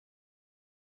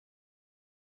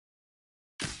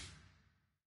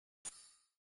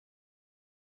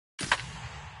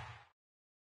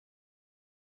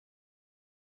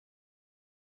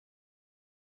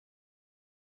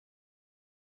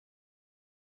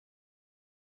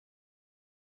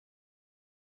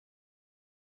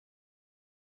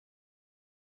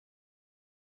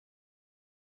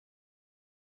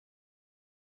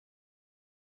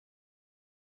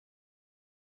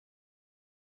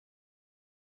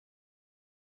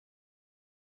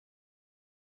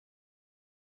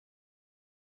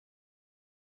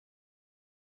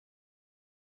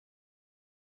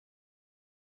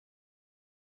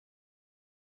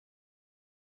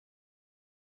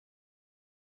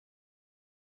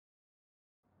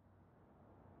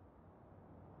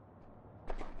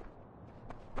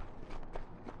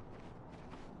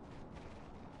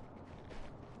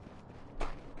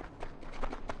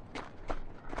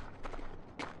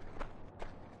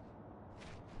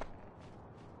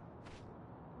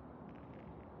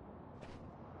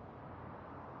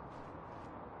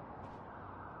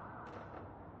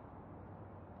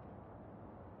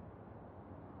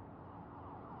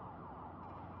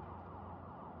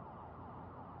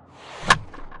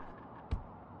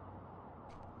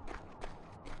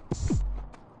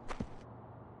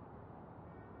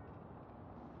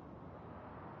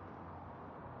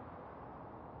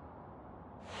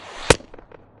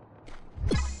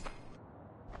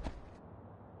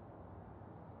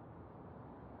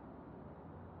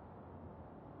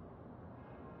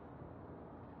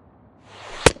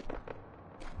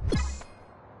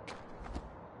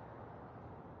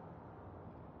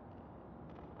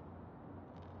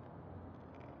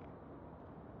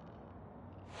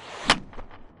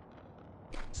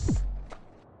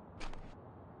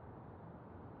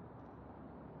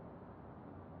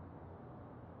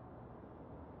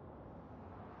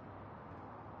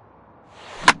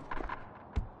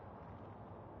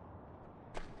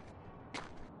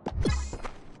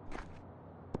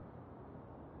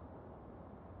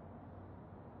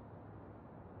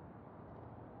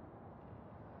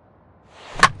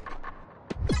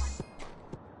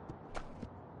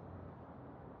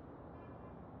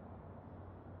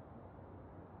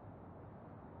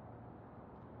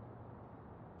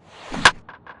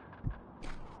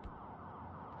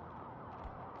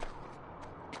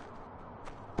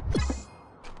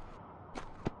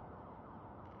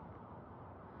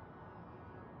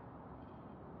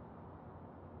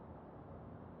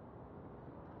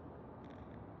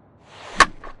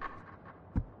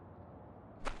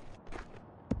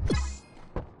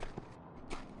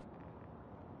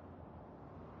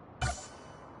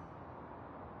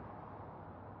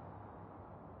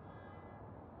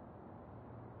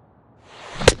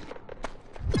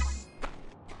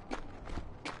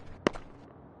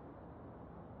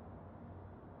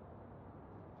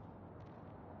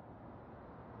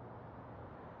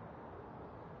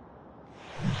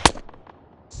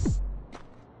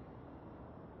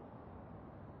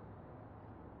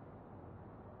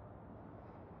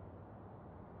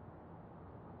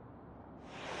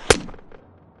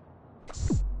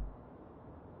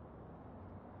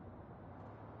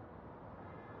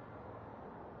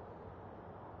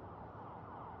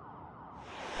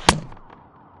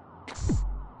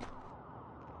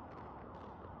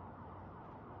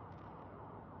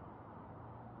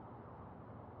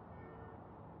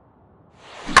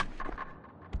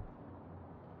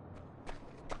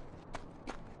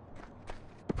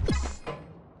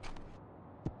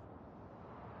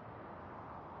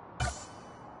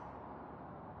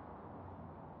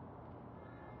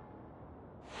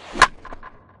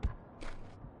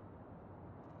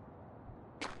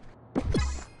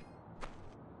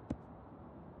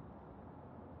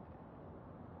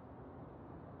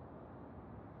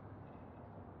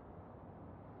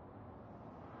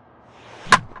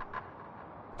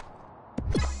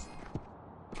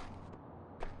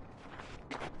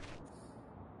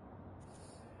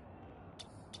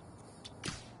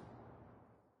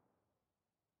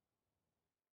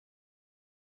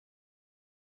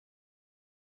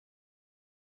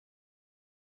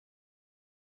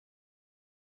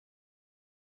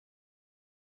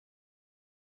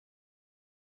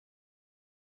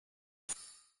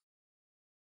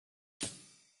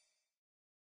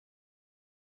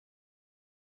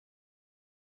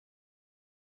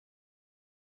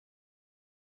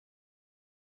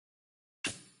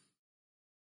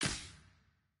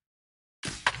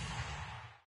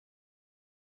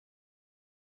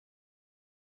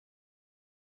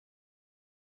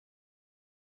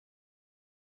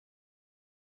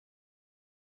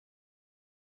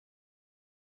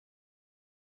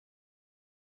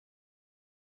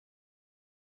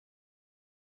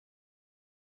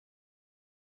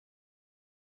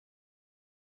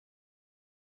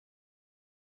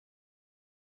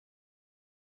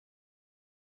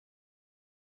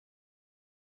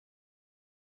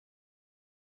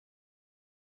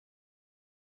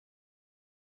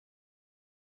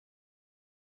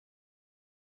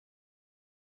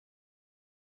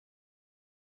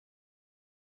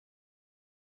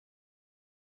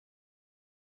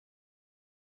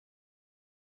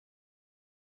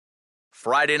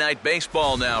Friday Night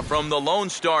Baseball now from the Lone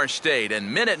Star State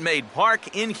and Minute Maid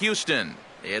Park in Houston.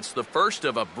 It's the first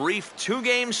of a brief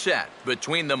two-game set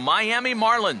between the Miami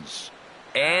Marlins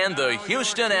and the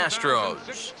Houston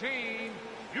Astros.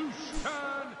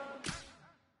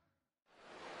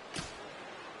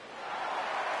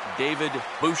 David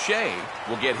Boucher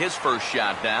will get his first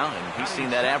shot down, and he's seen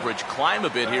that average climb a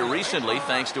bit here recently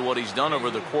thanks to what he's done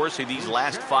over the course of these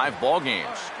last 5 ball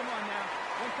games.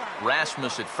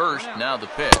 Rasmus at first, now the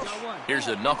pitch. Here's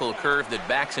a knuckle curve that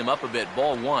backs him up a bit,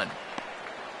 ball 1. Hey,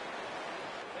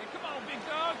 come on, big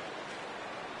dog.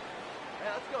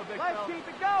 Hey, let's go, big dog. Let's keep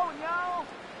it going, y'all.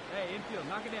 Hey, infield,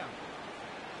 knock it down.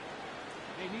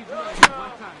 Hey, needs one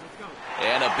time. Let's go.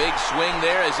 And a big swing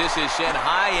there as this is sent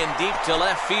high and deep to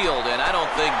left field, and I don't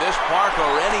think this park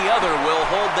or any other will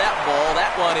hold that ball.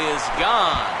 That one is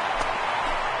gone.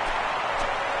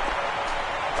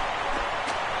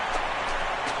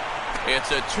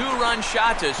 It's a 2-run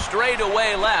shot to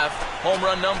straightaway left. Home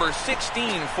run number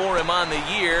 16 for him on the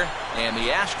year. And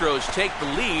the Astros take the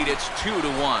lead. It's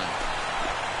 2-1.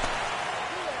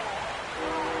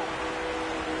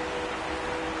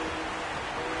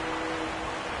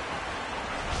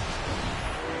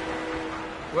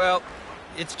 Well,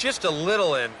 it's just a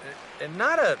little and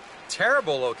not a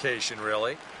terrible location,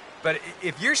 really. But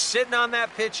if you're sitting on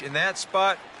that pitch in that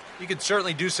spot, you could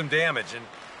certainly do some damage. And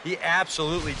he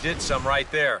absolutely did some right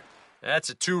there.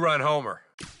 That's a 2-run homer.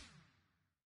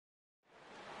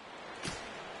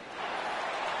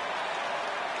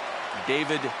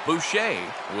 David Boucher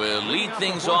will lead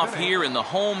things off here in the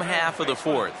home half of the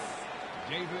 4th.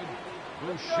 David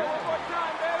Boucher.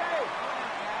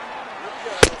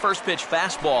 First pitch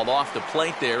fastball off the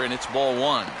plate there, and it's ball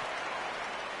 1.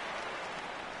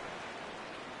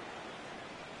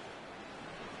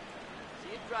 See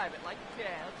it, drive it like you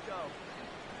can. Let's go.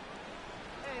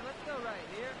 Hey, let's go right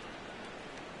here.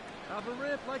 Have a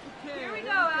rip like you can. Here we go,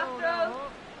 Astros.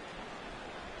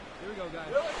 Here we go,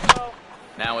 guys. Let's go.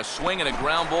 Now a swing and a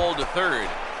ground ball to third.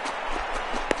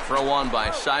 Throw on by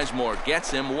Sizemore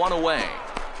gets him 1 away.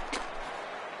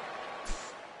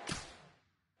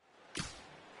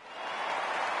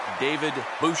 David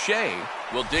Boucher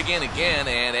will dig in again,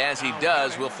 and as he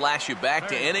does, we'll flash you back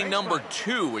to inning number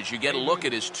 2 as you get a look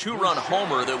at his 2-run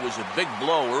homer that was a big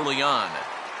blow early on.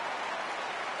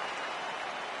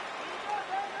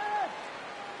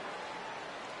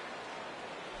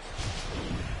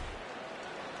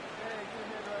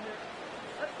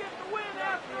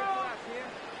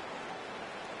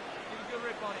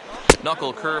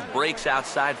 Knuckle curve breaks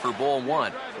outside for ball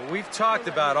 1. We've talked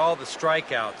about all the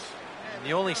strikeouts. And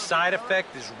the only side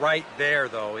effect is right there,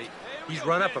 though. He's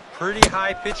run up a pretty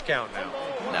high pitch count now.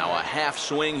 Now a half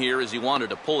swing here as he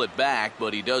wanted to pull it back,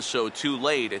 but he does so too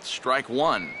late. It's strike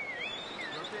 1. No pitch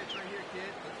right here, kid.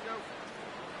 Let's go.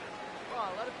 Come on,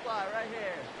 let it fly right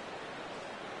here.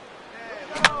 Hey,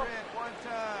 let's go. One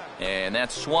time. And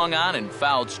that's swung on and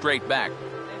fouled straight back. Hey,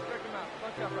 strike him out.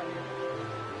 Fuck up right here.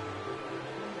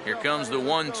 Here comes the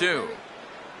 1-2.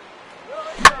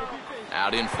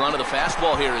 Out in front of the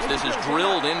fastball here as this is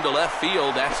drilled into left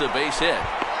field. That's a base hit.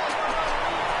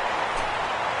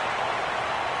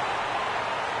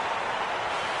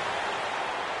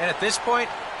 And at this point,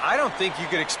 I don't think you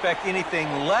could expect anything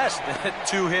less than a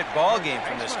 2-hit ball game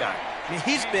from this guy. I mean,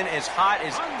 he's been as hot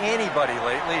as anybody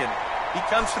lately, and he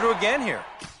comes through again here.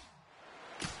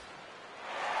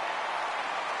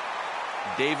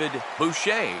 David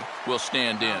Boucher will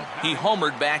stand in. He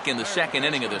homered back in the 2nd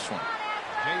inning of this one.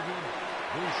 David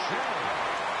Boucher.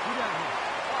 Get out here.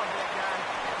 Come on, big guy.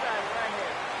 Drive it right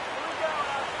here. Here we go,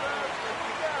 Astros.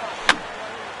 Here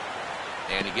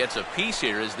we go. And he gets a piece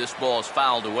here as this ball is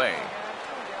fouled away.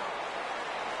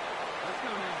 Let's go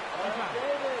now. One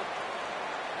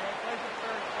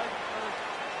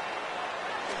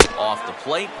time. Off the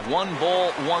plate, 1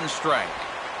 ball, 1 strike.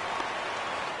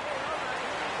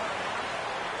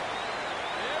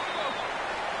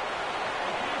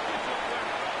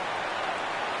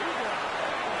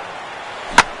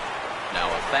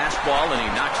 Fastball, and he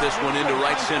knocks this one into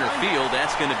right center field.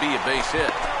 That's going to be a base hit.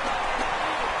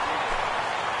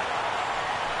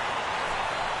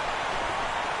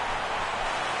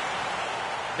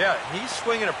 Yeah, he's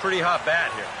swinging a pretty hot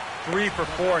bat here. 3 for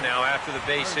 4 now after the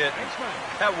base hit.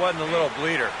 That wasn't a little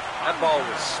bleeder. That ball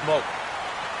was smoke.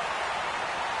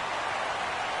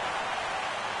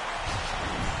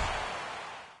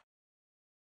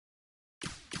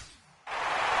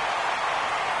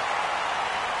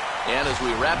 And as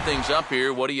we wrap things up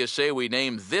here, what do you say we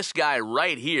name this guy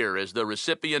right here as the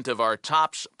recipient of our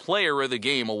Topps Player of the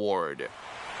Game award?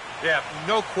 Yeah,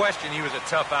 no question he was a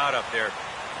tough out up there.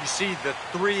 you see the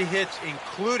 3 hits,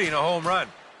 including a home run.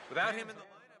 Without him in the lineup.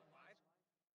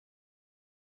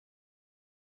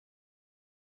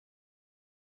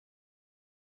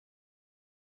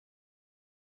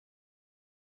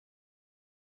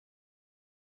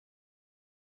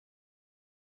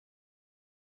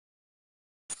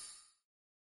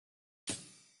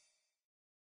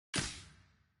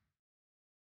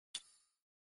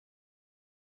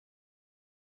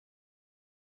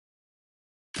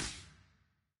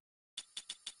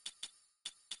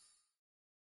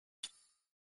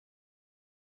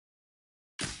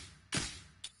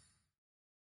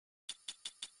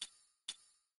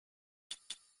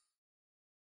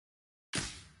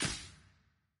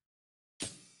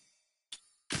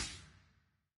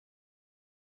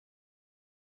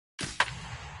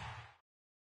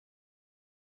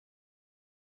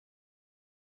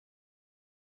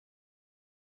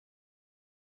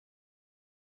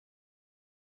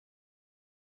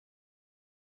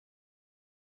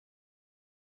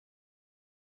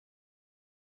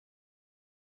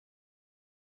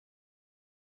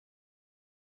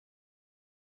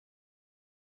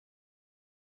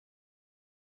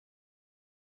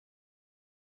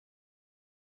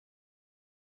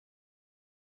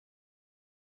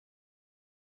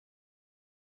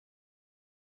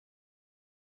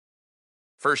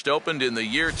 First opened in the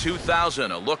year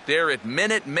 2000. A look there at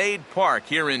Minute Maid Park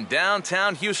here in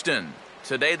downtown Houston.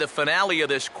 Today, the finale of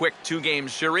this quick 2-game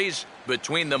series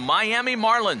between the Miami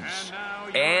Marlins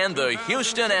and the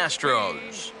Houston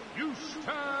Astros.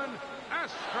 Houston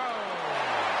Astros.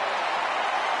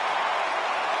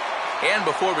 And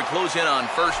before we close in on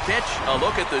first pitch, a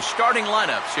look at the starting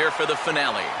lineups here for the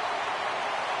finale.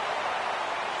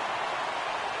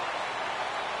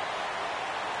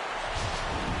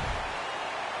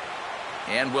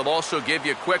 And we'll also give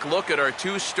you a quick look at our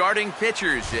 2 starting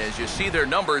pitchers as you see their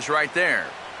numbers right there.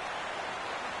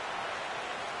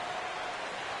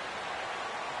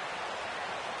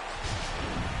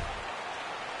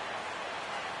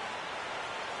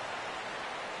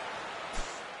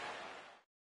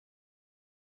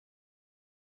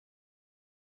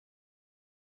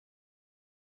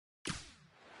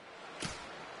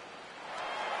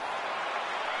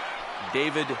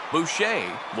 David Boucher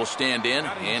will stand in,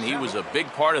 and he was a big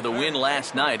part of the win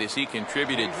last night as he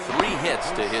contributed 3 hits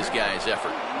to his guys' effort.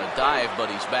 A dive, but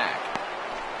he's back.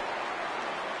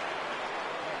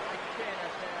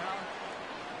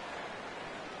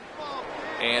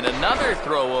 And another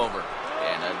throw over.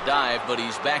 And a dive, but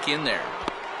he's back in there.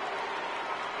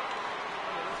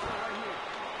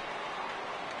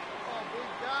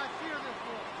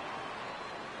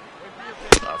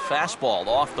 A fastball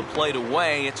off the plate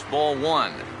away. It's ball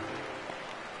 1.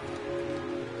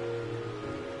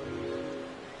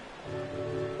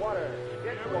 Water.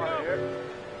 Get water here.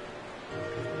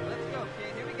 Let's go,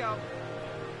 kid. Here we go.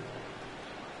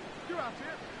 2 outs here.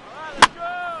 All right, let's go.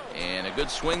 And a good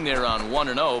swing there on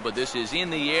 1-0, but this is in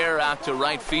the air out to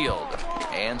right field.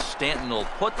 And Stanton will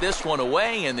put this one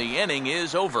away, and the inning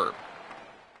is over.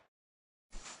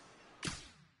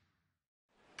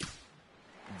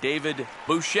 David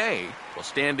Boucher will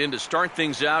stand in to start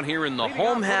things out here in the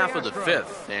home half of the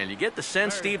 5th. And you get the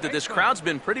sense, Steve, that this crowd's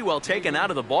been pretty well taken out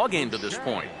of the ballgame to this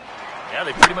point. Yeah,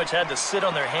 they pretty much had to sit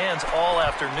on their hands all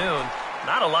afternoon.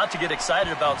 Not a lot to get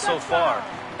excited about so far.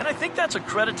 And I think that's a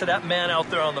credit to that man out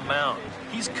there on the mound.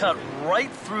 He's cut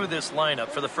right through this lineup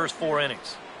for the first 4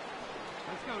 innings.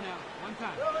 Let's go now. One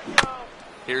time.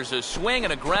 Here's a swing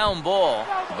and a ground ball,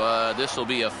 but this will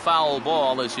be a foul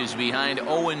ball as he's behind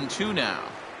 0-2 now.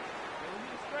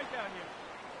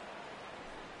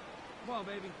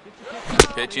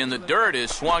 Pitch in the dirt is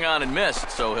swung on and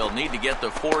missed, so he'll need to get the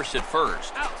force at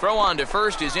first. Throw on to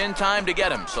first is in time to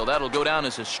get him, so that'll go down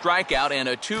as a strikeout and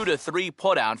a 2-3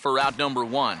 putout for out number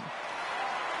 1.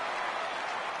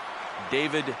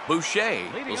 David Boucher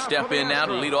will step in now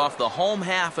to lead off the home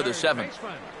half of the 7th.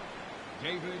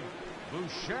 David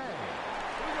Boucher.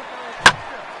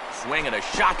 Swing and a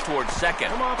shot towards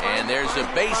second, and there's a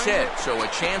base hit, so a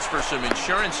chance for some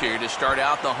insurance here to start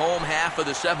out the home half of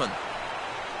the 7th.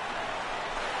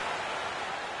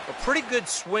 A pretty good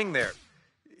swing there.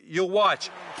 You'll watch.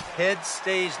 Head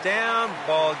stays down,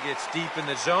 ball gets deep in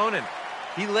the zone, and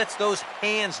he lets those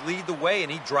hands lead the way,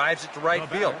 and he drives it to right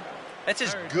field. That's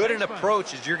as good an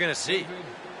approach as you're going to see.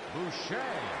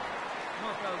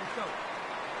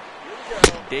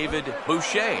 David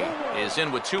Boucher is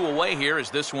in with 2 away here as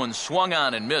this one swung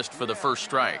on and missed for the first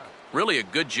strike. Really a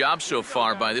good job so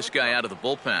far by this guy out of the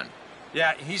bullpen.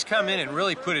 Yeah, he's come in and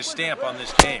really put his stamp on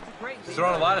this game. He's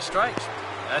thrown a lot of strikes.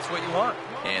 That's what you want.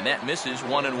 And that misses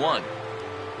 1-1.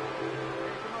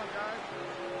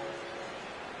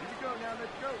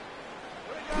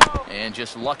 And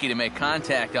just lucky to make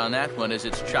contact on that one as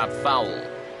it's chopped foul. Here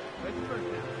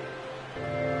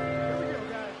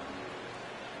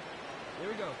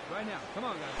we go, right now. Come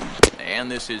on, guys.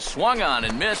 And this is swung on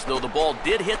and missed, though the ball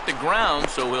did hit the ground,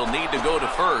 so he'll need to go to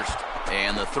first.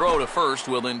 And the throw to first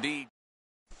will indeed.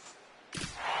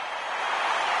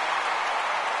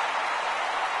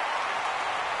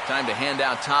 Time to hand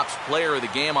out Topps Player of the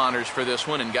Game honors for this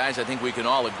one. And guys, I think we can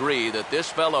all agree that this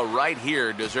fellow right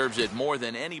here deserves it more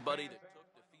than anybody that took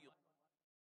the field.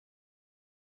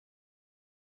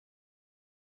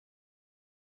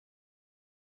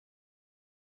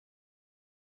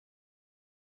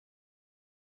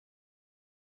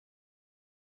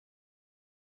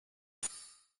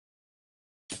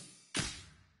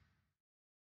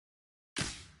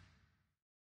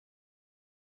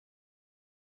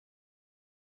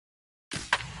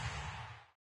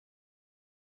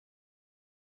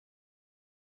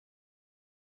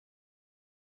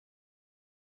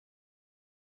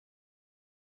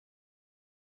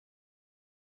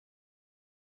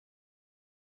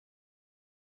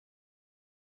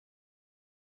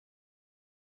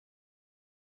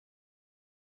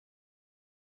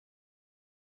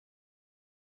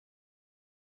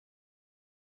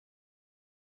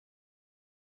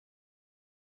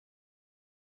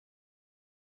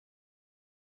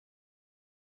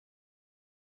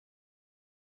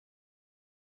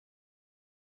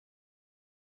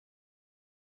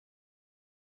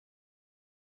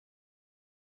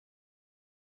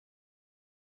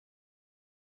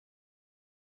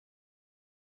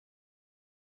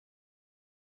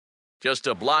 Just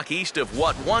a block east of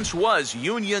what once was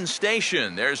Union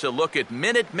Station. There's a look at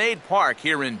Minute Maid Park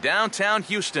here in downtown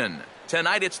Houston.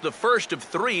 Tonight it's the first of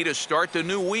 3 to start the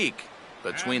new week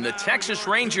between the Texas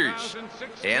Rangers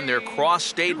and their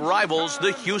cross-state rivals,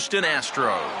 the Houston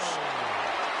Astros.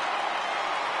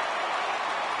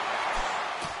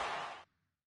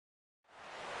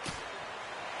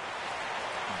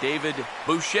 David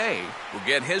Boucher will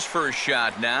get his first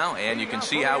shot now, and you can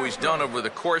see how he's done over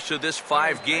the course of this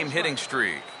 5-game hitting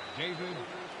streak. David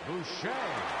Boucher.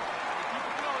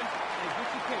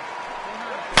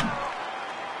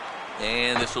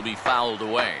 And this will be fouled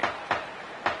away.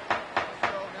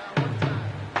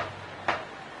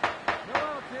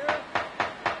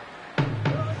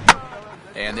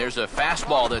 And there's a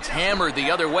fastball that's hammered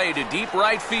the other way to deep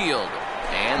right field.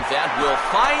 And that will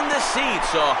find the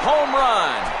seats, a home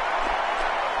run.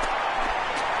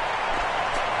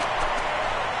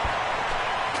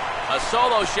 A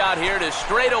solo shot here to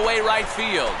straightaway right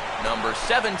field. Number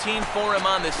 17 for him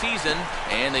on the season,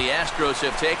 and the Astros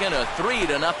have taken a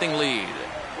 3-0 lead.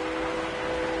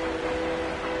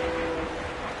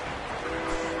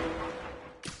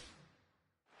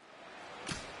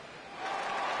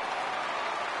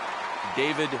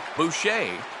 David Boucher.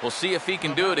 We'll see if he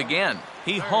can do it again.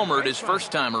 He homered his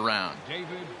first time around. David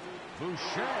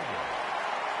Boucher.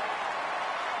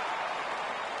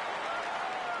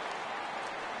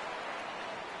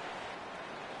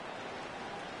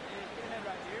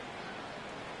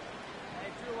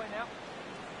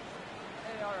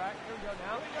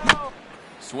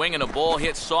 Swinging a ball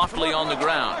hit softly on the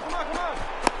ground.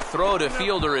 Throw to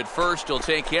fielder at first will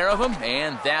take care of him,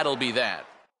 and that'll be that.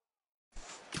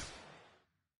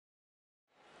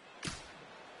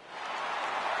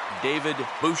 David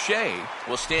Boucher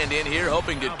will stand in here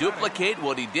hoping to duplicate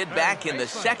what he did back in the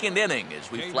second inning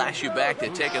as we flash you back to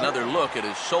take another look at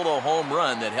his solo home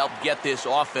run that helped get this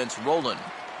offense rolling.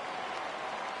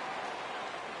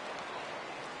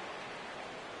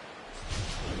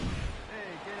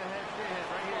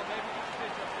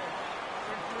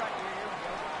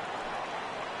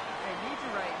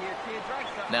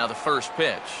 Now the first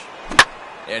pitch.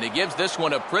 And he gives this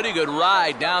one a pretty good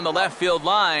ride down the left field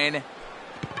line.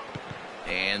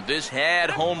 And this had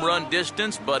home run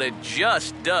distance, but it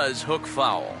just does hook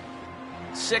foul.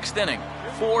 6th inning,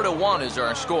 4-1 is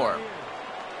our score.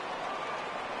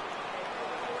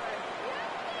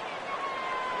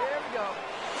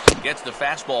 Gets the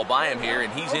fastball by him here,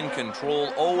 and he's in control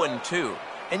 0-2.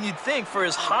 And you'd think for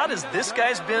as hot as this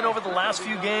guy's been over the last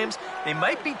few games, they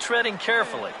might be treading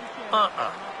carefully.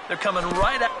 They're coming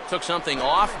right out. Took something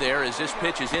off there as this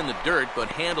pitch is in the dirt, but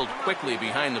handled quickly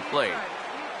behind the plate.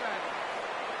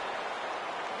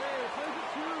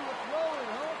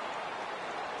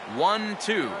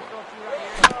 1-2.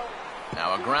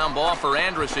 Now a ground ball for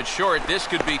Andrus at short. This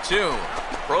could be 2.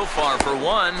 Profar for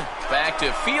 1. Back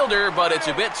to fielder, but it's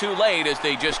a bit too late as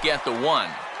they just get the 1.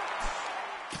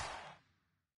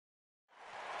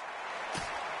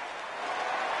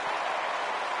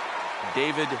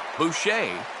 David Boucher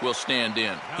will stand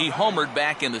in. He homered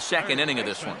back in the second inning of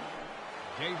this one.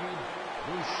 David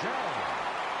Boucher.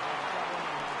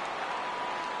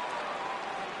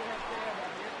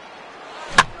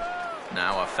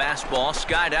 Now a fastball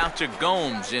skied out to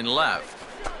Gomes in left.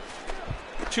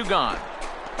 2 gone.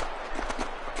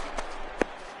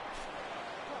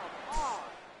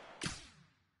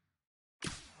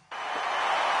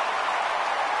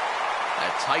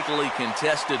 Tightly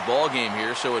contested ball game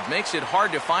here, so it makes it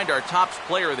hard to find our top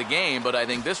player of the game, but I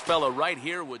think this fella right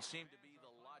here would seem to be the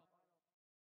lot.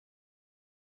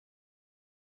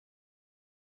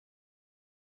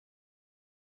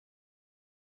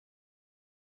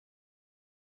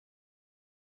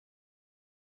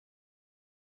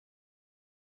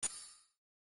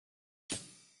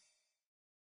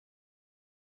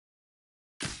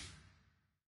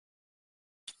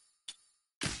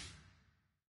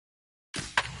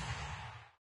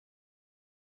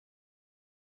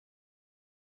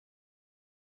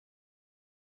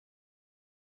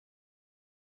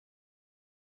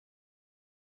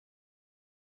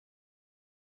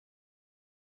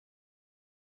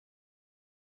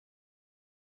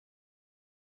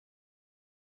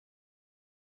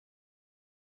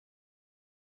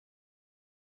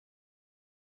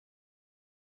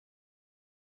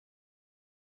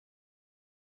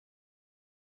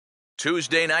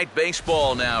 Tuesday night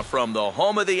baseball now from the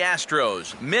home of the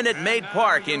Astros, Minute Maid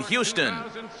Park in Houston.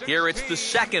 Here it's the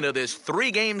second of this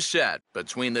 3-game set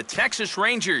between the Texas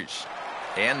Rangers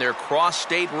and their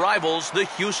cross-state rivals, the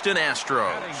Houston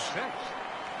Astros.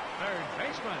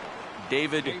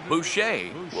 David Boucher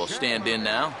will stand in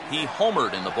now. He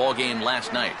homered in the ballgame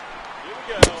last night.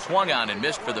 Swung on and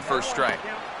missed for the first strike.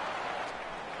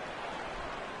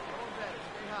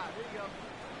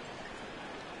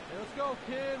 Let's go,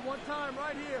 kid. One time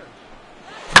right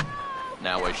here.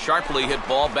 Now a sharply hit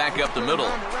ball back up the middle.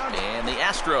 And the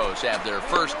Astros have their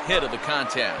first hit of the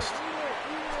contest.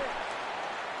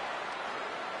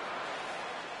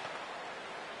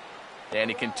 And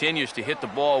he continues to hit the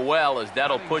ball well, as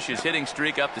that'll push his hitting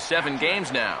streak up to 7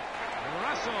 games now.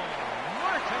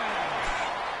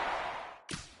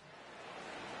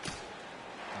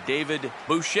 David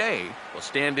Boucher will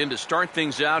stand in to start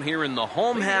things out here in the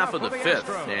home half of the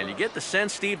 5th. And you get the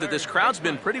sense, Steve, that this crowd's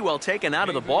been pretty well taken out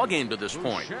of the ballgame to this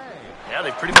point. Yeah,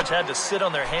 they've pretty much had to sit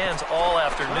on their hands all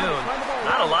afternoon.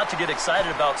 Not a lot to get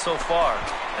excited about so far.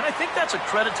 And I think that's a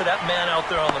credit to that man out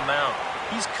there on the mound.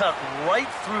 He's cut right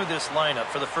through this lineup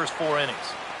for the first 4 innings.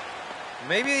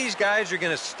 Maybe these guys are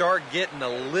going to start getting a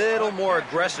little more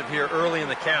aggressive here early in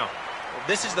the count.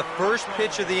 This is the first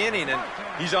pitch of the inning, and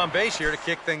he's on base here to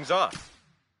kick things off.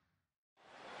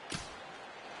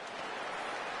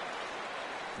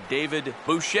 David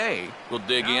Boucher will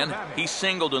dig in. He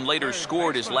singled and later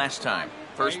scored his last time.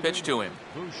 First pitch to him.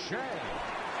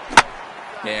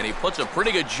 And he puts a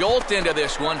pretty good jolt into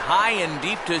this one, high and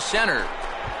deep to center.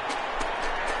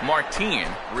 Martin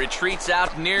retreats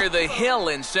out near the hill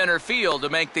in center field to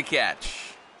make the catch.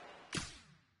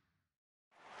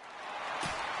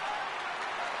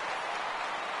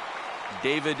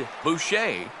 David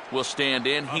Boucher will stand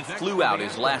in. He flew out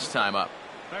his last time up.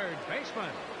 Third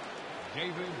baseman,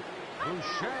 David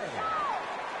Boucher.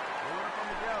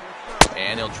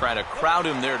 And he'll try to crowd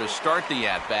him there to start the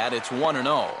at-bat. It's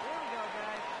 1-0.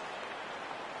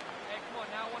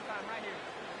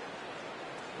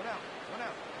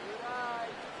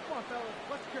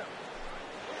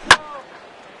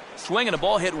 Swinging a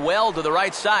ball hit well to the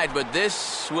right side, but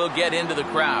this will get into the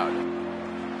crowd.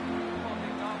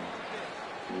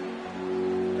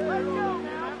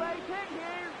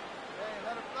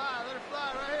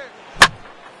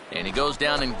 And he goes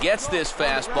down and gets this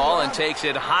fastball and takes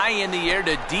it high in the air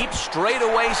to deep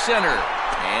straightaway center.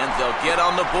 And they'll get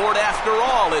on the board after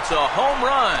all. It's a home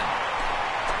run.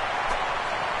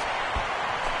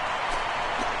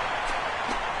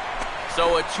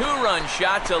 So a 2-run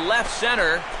shot to left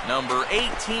center. Number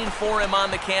 18 for him on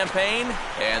the campaign.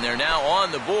 And they're now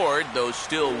on the board, though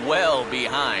still well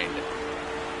behind.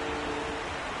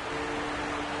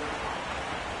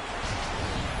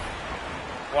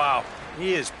 Wow.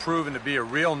 He has proven to be a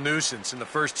real nuisance in the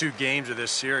first 2 games of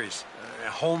this series. A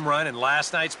home run in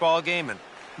last night's ball game, and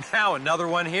now another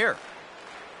one here.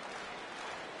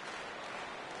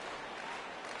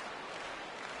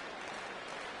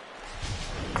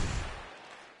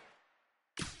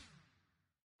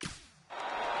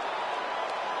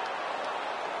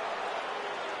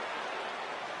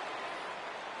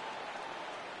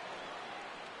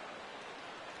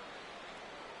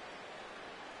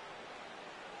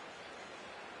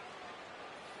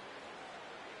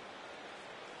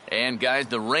 And guys,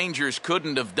 the Rangers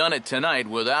couldn't have done it tonight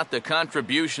without the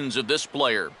contributions of this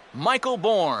player, Michael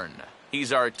Bourne.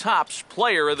 He's our tops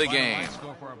player of the game.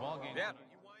 Yeah.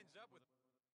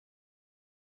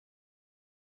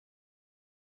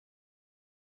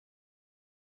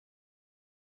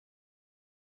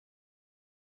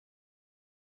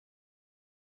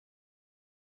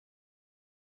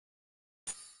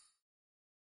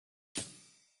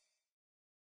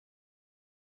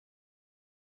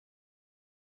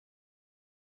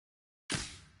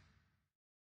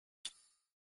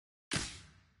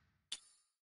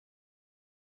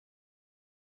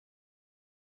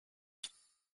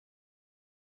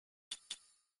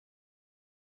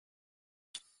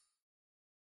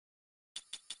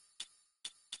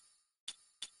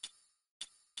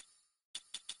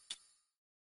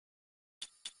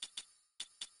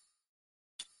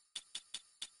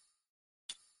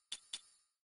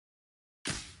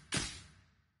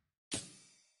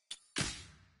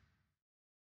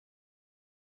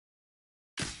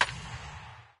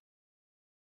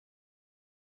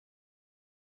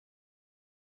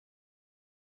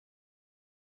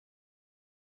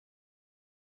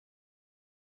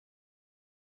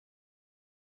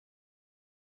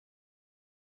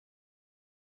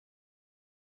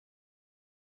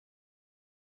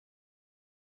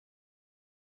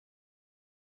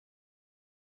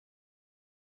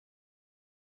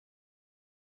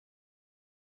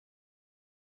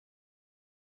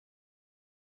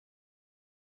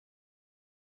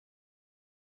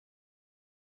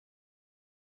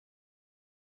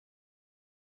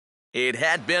 It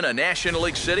had been a National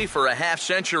League city for a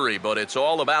half-century, but it's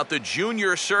all about the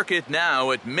junior circuit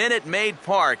now at Minute Maid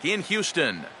Park in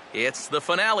Houston. It's the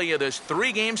finale of this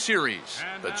three-game series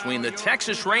between the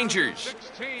Texas Rangers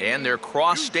and their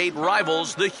cross-state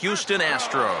rivals, the Houston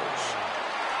Astros.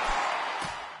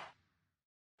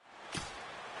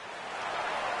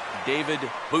 David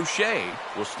Boucher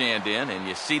will stand in, and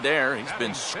you see there, he's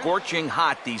been scorching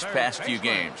hot these past few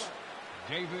games.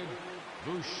 David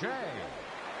Boucher.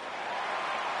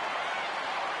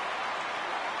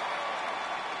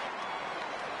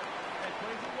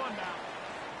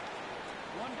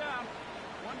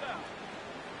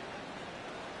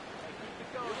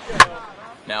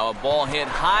 Now a ball hit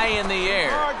high in the air,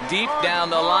 deep down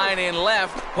the line in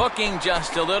left, hooking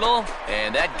just a little,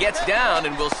 and that gets down,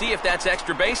 and we'll see if that's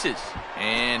extra bases.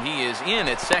 And he is in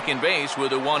at second base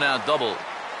with a one-out double.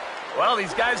 Well,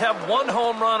 these guys have one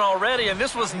home run already, and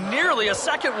this was nearly a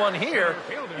second one here.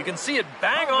 You can see it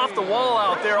bang off the wall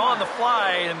out there on the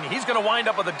fly, and he's going to wind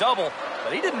up with a double,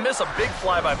 but he didn't miss a big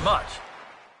fly by much.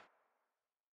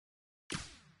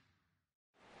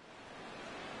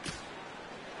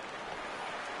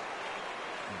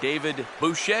 David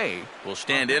Boucher will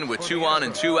stand in with 2 on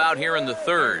and 2 out here in the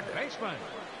third. Baseman,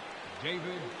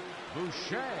 David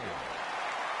Boucher.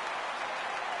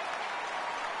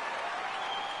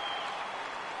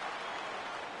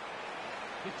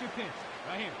 Get your pitch,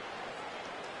 right here.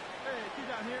 Hey, keep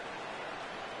down here.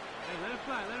 Hey, let it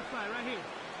fly, right here.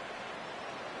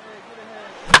 Hey, get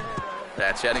ahead.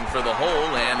 That's heading for the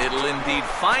hole, and it'll indeed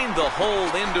find the hole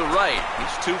into right.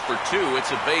 He's 2 for 2. It's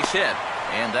a base hit.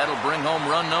 And that'll bring home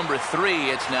run number 3.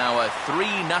 It's now a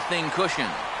 3-0 cushion.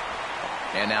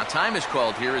 And now time is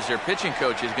called here as their pitching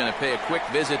coach is going to pay a quick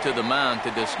visit to the mound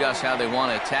to discuss how they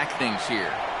want to attack things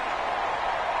here.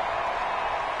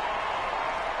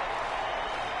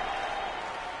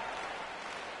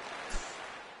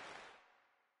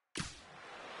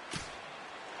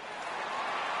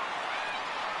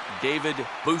 David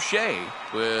Boucher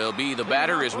will be the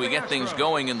batter as we get things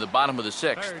going in the bottom of the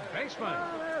 6th. Third baseman,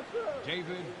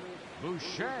 David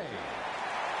Boucher.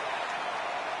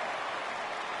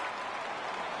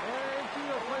 Hey,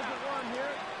 Tito plays at 1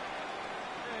 here.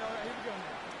 Hey, all right, here we go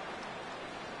now.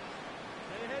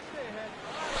 Stay ahead, stay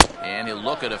ahead. And he'll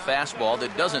look at a fastball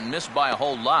that doesn't miss by a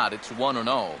whole lot. It's 1-0. Let's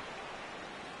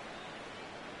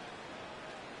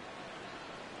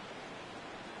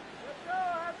go,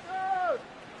 let's go.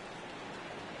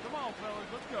 Come on, fellas,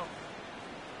 let's go.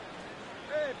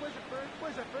 Hey, push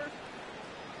it first.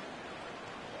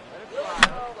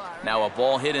 Now a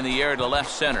ball hit in the air to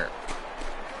left center.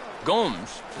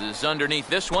 Gomes is underneath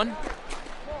this one,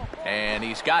 and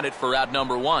he's got it for out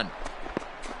number 1.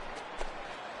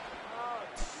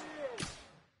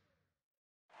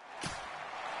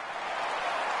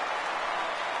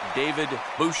 David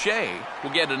Boucher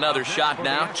will get another shot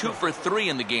now, 2 for 3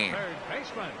 in the game. Third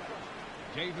baseman,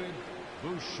 David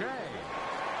Boucher.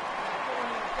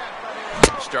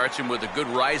 Starts him with a good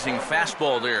rising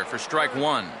fastball there for strike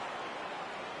 1.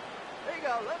 There you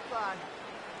go, let's fly.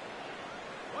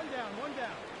 One down.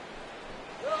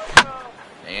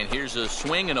 And here's a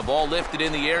swing and a ball lifted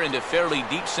in the air into fairly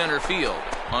deep center field.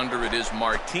 Under it is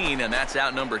Martin, and that's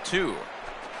out number 2.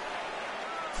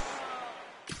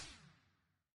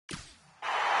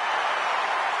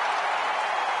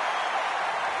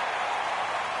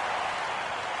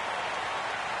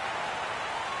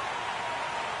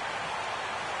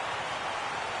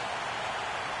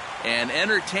 An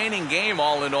entertaining game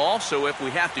all in all, so if we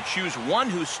have to choose one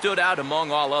who stood out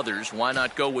among all others, why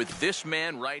not go with this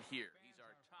man right here? He's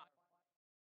our top.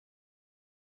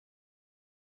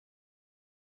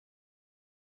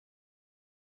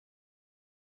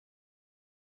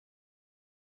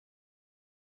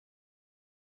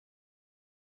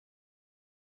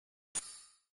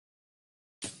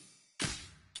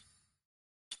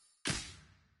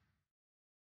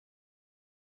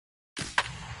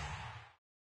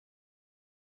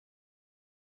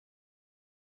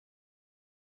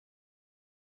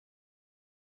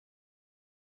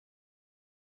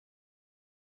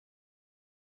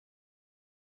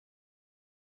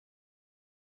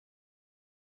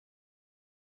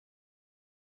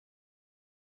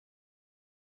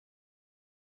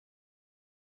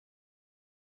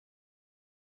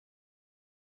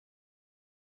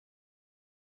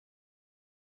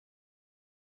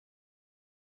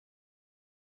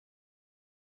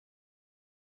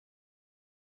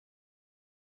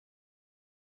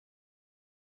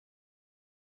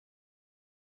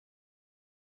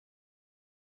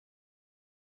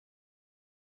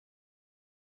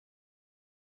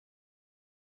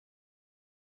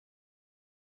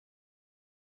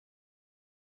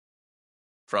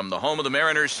 From the home of the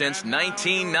Mariners since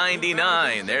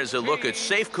 1999, there's a look at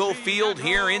Safeco Field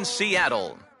here in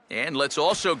Seattle. And let's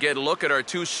also get a look at our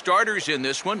 2 starters in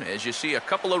this one, as you see a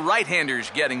couple of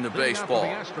right-handers getting the baseball.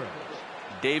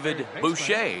 David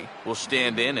Boucher will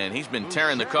stand in, and he's been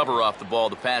tearing the cover off the ball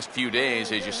the past few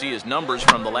days, as you see his numbers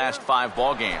from the last 5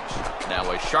 ball games.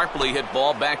 Now a sharply hit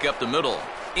ball back up the middle.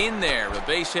 In there, a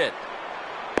base hit.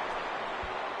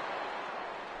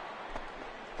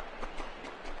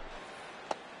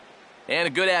 And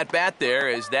a good at-bat there,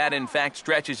 as that, in fact,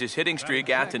 stretches his hitting streak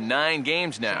out to 9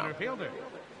 games now. Center fielder,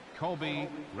 Colby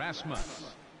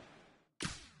Rasmus.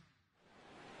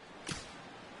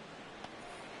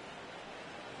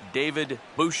 David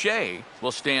Boucher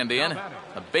will stand in.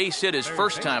 A base hit his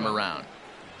first time around.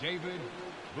 David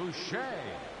Boucher.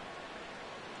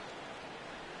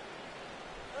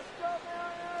 Let's go,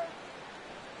 Mariners!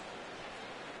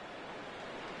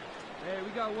 Hey, we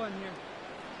got one here.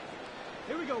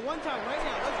 Here we go, one time right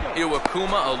now. Let's go.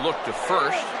 Iwakuma a look to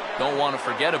first. Don't want to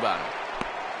forget about him.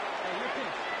 Hey, your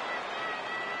pitch.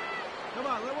 Come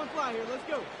on, let one fly here. Let's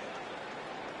go.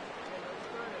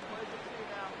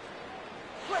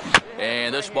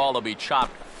 And this ball will be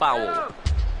chopped foul.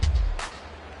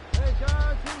 Hey,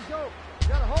 guys, here we go. You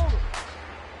gotta hold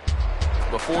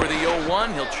it. Before the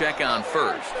 0-1, he'll check on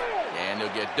first. And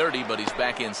he'll get dirty, but he's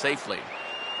back in safely.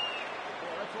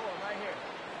 Let's hold him right here.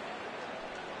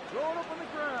 Throw it up on the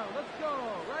ground. Let's go.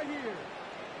 Right here.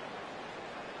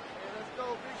 Let's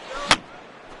go, big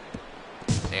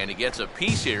show. And he gets a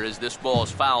piece here as this ball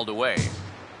is fouled away.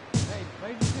 Hey,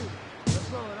 lazy two. Let's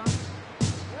roll it, huh?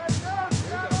 Let's go. Here we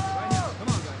go. Right now. Come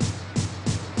on,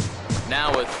 guys.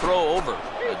 Now a throw over.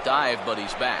 A dive, but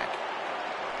he's back.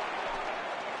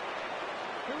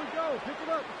 Here we go. Pick it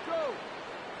up. Let's go.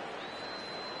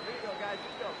 Here you go, guys.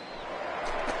 Let's go.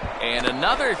 And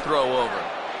another throw over,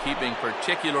 keeping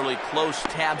particularly close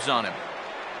tabs on him.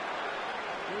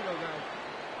 Here we go, guys.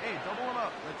 Hey, double him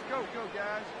up. Let's go,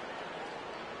 guys.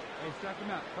 Hey, strike him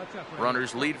out. Clutch up. Right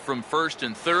Runners lead from first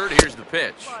and third. Here's the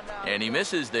pitch. And he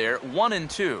misses there,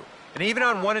 1-2. And even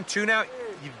on 1 and 2 now,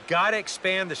 you've got to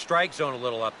expand the strike zone a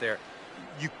little up there.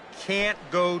 You can't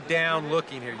go down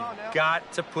looking here. You've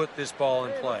got to put this ball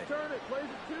in play. Let's turn it. Plays it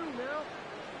two now.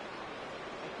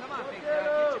 Come on, big guy.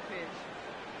 Get your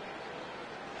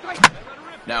pitch.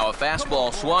 Now a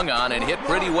fastball swung on and hit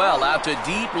pretty well out to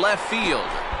deep left field.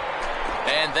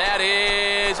 And that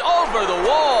is over the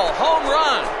wall. Home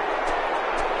run.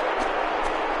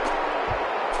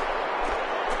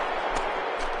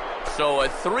 So a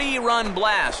 3-run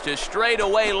blast to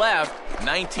straightaway left.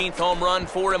 19th home run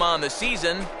for him on the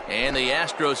season. And the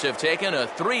Astros have taken a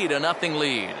 3-0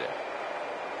 lead.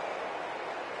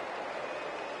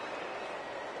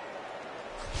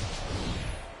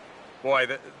 Boy,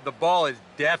 the ball is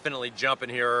definitely jumping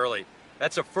here early.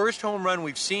 That's the first home run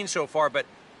we've seen so far, but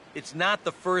it's not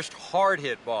the first hard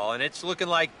hit ball, and it's looking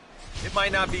like it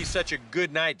might not be such a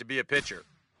good night to be a pitcher.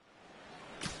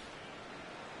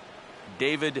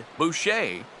 David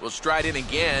Boucher will stride in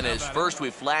again, as first we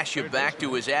flash you back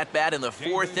to his at-bat in the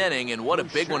 4th inning, and what a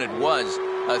big one it was.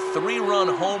 A 3-run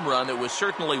home run that was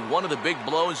certainly one of the big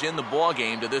blows in the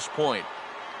ballgame to this point.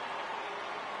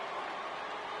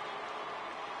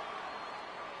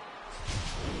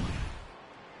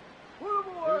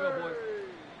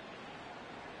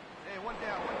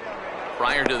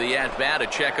 Prior to the at-bat, a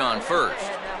check on first,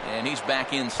 and he's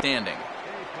back in standing.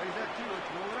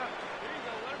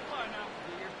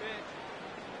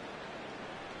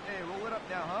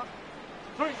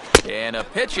 And a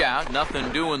pitch out,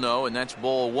 nothing doing though, and that's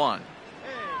ball 1.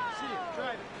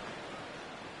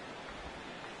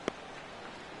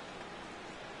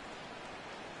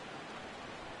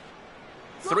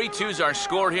 3-2's our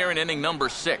score here in inning number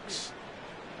 6.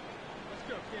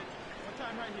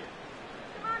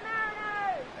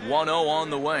 1-0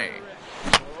 on the way.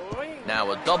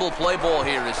 Now a double play ball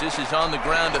here as this is on the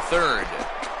ground to third.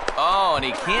 Oh, and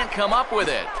he can't come up with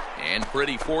it. And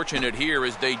pretty fortunate here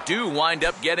as they do wind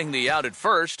up getting the out at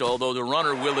first, although the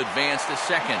runner will advance to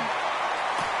second.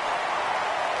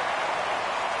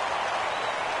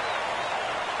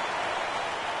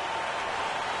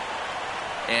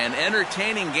 An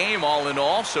entertaining game all in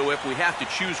all, so if we have to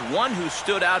choose one who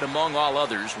stood out among all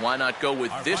others, why not go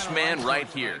with this man right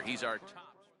here? He's our top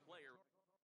player.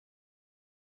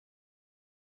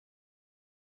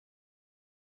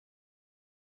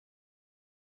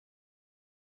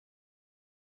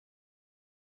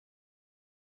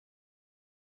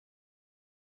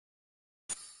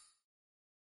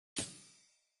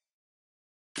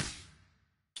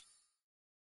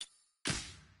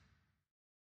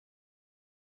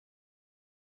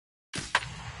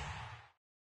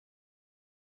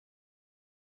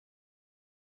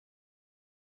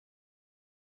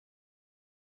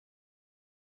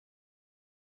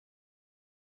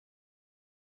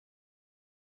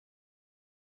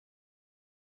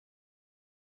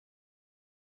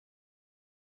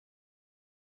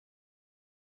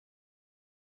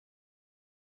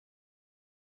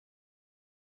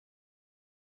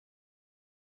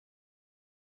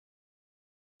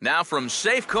 Now from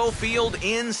Safeco Field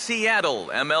in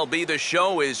Seattle, MLB The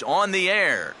Show is on the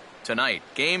air. Tonight,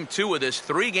 Game 2 of this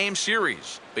 3-game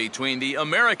series between the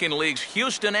American League's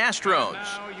Houston Astros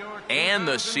and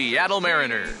the Seattle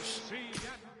Mariners.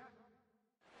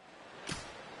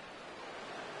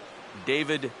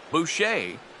 David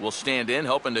Boucher will stand in,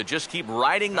 hoping to just keep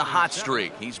riding the hot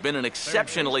streak. He's been an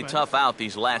exceptionally tough out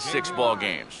these last 6 ball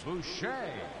games.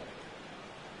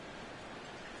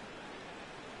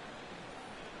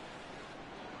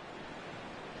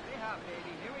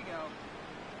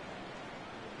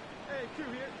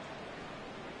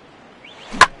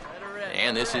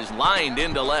 And this is lined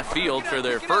into left field for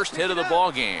their first hit of the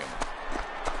ball game.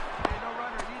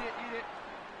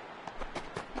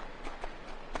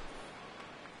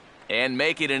 And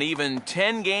make it an even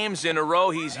 10 games in a row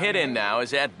he's hit in now,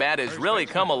 as that bat has really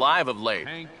come alive of late.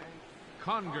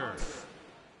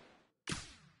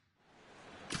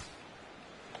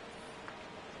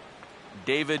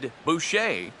 David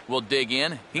Boucher will dig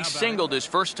in. He singled his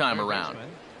first time around.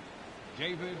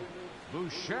 David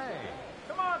Boucher.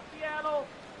 Come on, Seattle.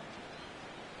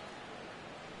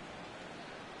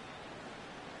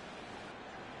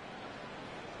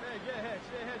 Hey, get ahead.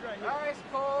 Stay ahead right here. Ice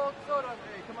cold soda.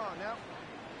 Hey, come on now.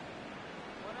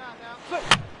 One out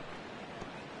now.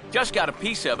 Just got a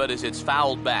piece of it as it's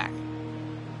fouled back.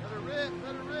 Let her rip.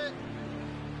 Let her rip.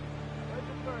 Where's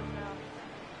the first now?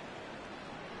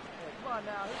 Hey, come on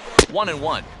now.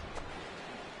 1-1. Hey,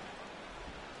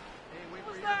 wait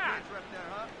for your pitch right there,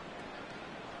 huh?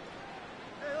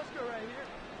 Hey, let's go right here.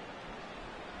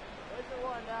 Where's the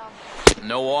one now?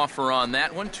 No offer on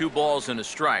that one. 2 balls and a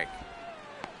strike.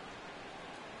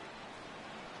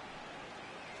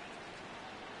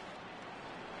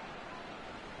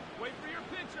 Wait for your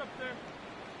pitch up there.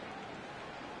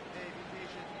 Hey, be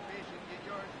patient, get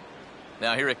yours.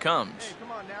 Now here it comes. Hey,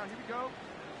 come on now, here we go.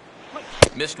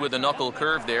 Missed with a knuckle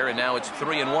curve there, and now it's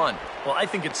 3-1. Well, I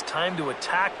think it's time to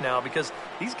attack now because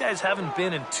these guys haven't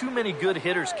been in too many good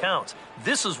hitters' counts.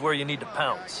 This is where you need to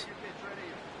pounce.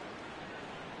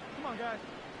 Come on, guys.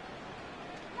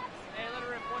 Hey, let her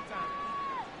rip one time.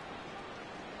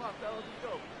 Come on, fellas,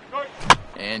 let's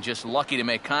go. And just lucky to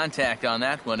make contact on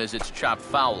that one as it's chopped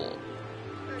foul.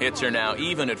 Hits are now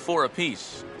even at 4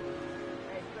 apiece.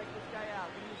 Hey, strike this guy out.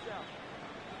 Give yourself.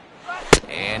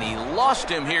 And he lost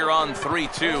him here on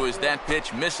 3-2 as that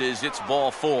pitch misses. It's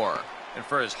ball 4. And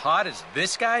for as hot as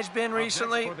this guy's been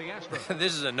recently,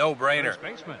 this is a no-brainer.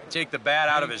 Take the bat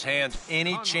out of his hands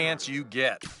any chance you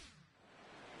get.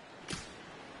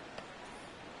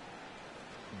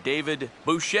 David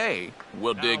Boucher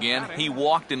will dig in. He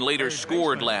walked and later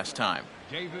scored last time.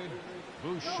 David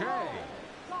Boucher.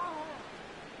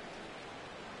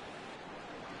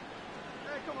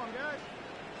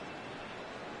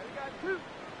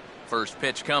 First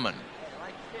pitch coming. I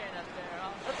like stand up there,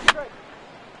 huh? That's great.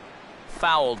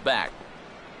 Fouled back.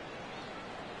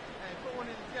 Hey, put one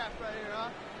in the gap right here, huh?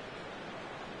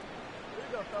 Here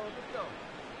we go, fellas.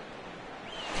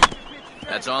 Let's go.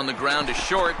 That's on the ground to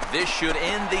short. This should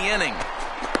end the inning.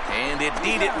 And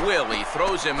indeed it will. He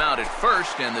throws him out at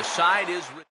first, and the side is...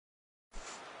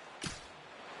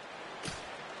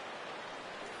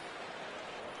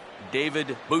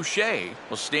 David Boucher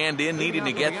will stand in, needing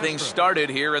to get things started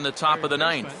here in the top of the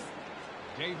ninth.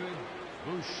 David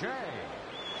Boucher.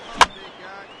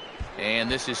 And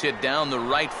this is hit down the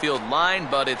right field line,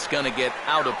 but it's going to get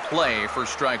out of play for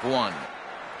strike one.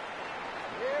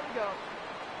 Here we go.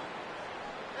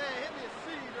 Hey, hit me a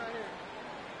seed right here.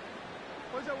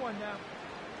 Where's that one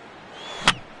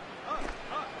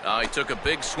now? He took a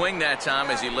big swing that time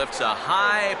as he lifts a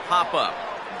high pop-up,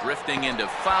 drifting into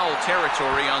foul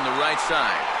territory on the right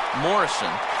side.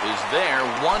 Morrison is there,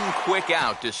 one quick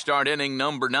out to start inning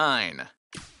number 9.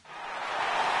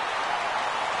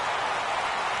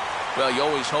 Well, you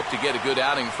always hope to get a good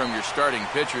outing from your starting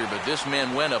pitcher, but this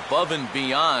man went above and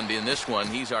beyond in this one.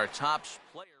 He's our top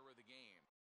player of the game.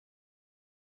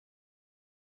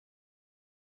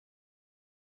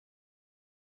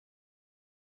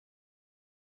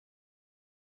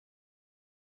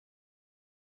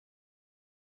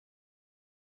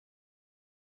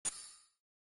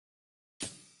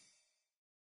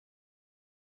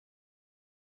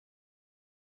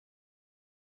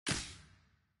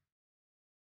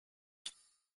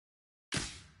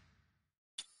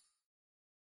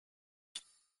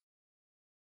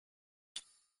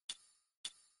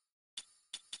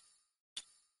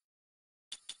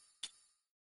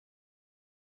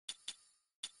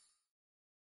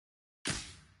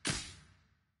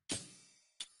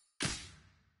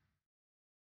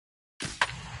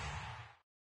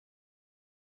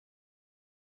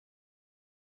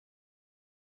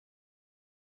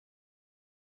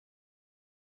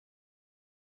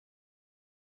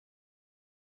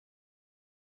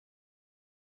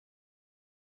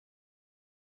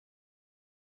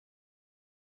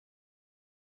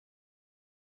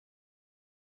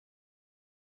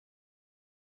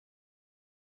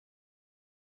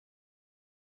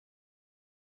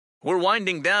 We're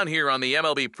winding down here on the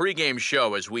MLB pregame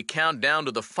show as we count down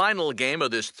to the final game of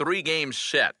this 3-game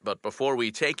set. But before we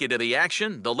take you to the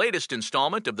action, the latest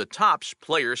installment of the Topps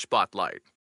Player Spotlight.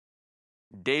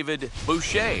 David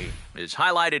Boucher is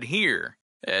highlighted here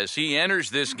as he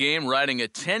enters this game riding a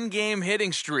 10-game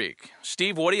hitting streak.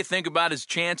 Steve, what do you think about his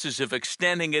chances of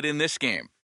extending it in this game?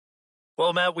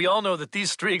 Well, Matt, we all know that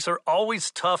these streaks are always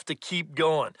tough to keep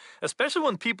going, especially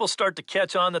when people start to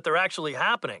catch on that they're actually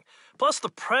happening. Plus, the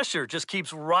pressure just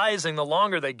keeps rising the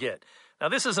longer they get. Now,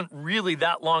 this isn't really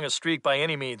that long a streak by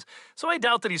any means, so I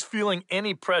doubt that he's feeling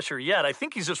any pressure yet. I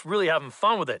think he's just really having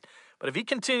fun with it. But if he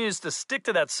continues to stick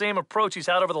to that same approach he's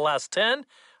had over the last 10,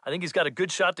 I think he's got a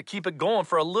good shot to keep it going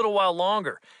for a little while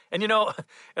longer. And, you know,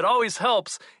 it always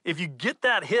helps if you get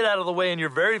that hit out of the way in your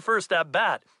very first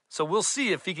at-bat. So we'll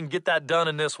see if he can get that done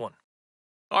in this one.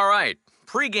 All right,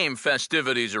 pregame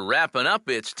festivities are wrapping up.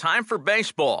 It's time for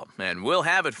baseball, and we'll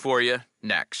have it for you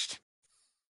next.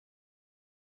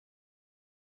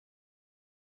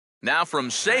 Now from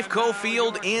Safeco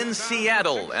Field in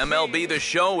Seattle, MLB The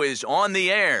Show is on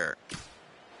the air.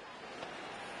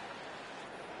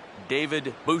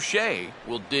 David Boucher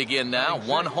will dig in now,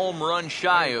 1 home run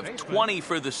shy of 20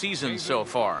 for the season so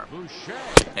far.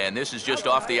 And this is just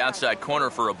off the outside corner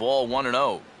for a ball,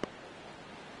 1-0.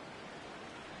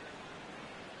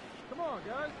 Come on,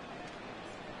 guys.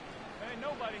 Hey,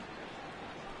 nobody.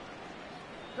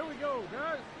 Here we go,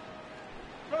 guys.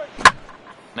 Good.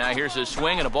 Now here's a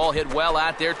swing and a ball hit well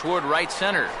out there toward right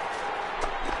center.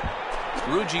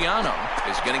 Ruggiano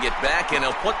is going to get back, and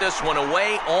he'll put this one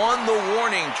away on the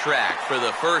warning track for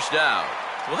the first out.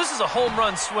 Well, this is a home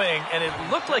run swing, and it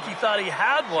looked like he thought he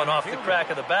had one off the crack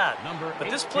of the bat.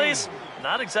 But this place,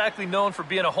 not exactly known for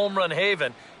being a home run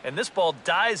haven, and this ball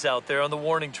dies out there on the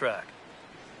warning track.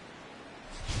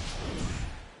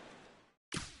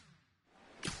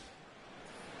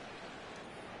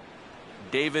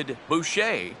 David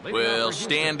Boucher will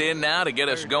stand in now to get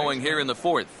us going here in the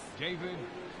 4th. David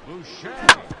Boucher.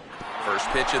 First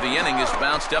pitch of the inning is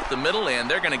bounced up the middle, and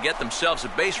they're going to get themselves a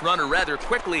base runner rather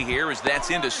quickly here as that's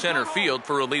into center field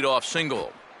for a leadoff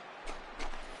single.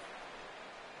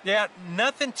 Yeah,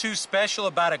 nothing too special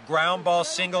about a ground ball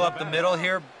single up the middle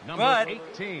here, but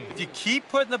if you keep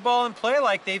putting the ball in play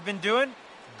like they've been doing,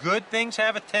 good things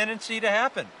have a tendency to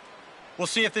happen. We'll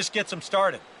see if this gets them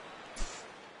started.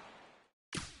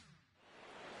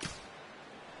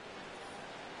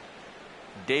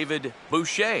 David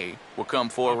Boucher will come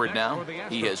forward now.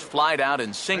 He has flied out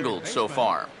and singled so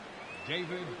far.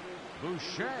 David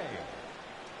Boucher.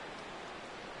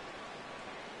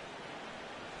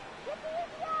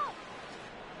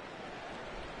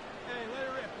 Hey, let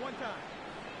it rip one time.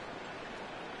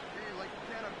 Hey, like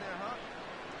you can up there, huh?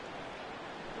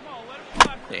 Come on, let it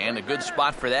fly. And a good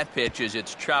spot for that pitch is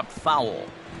it's chopped foul.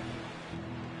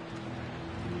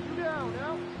 Two down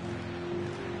now.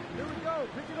 Here we go.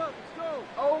 Pick it up. Let's go.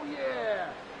 Oh, yeah.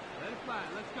 Let it fly.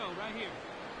 Let's go right here.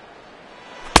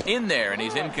 In there, and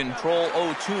he's in control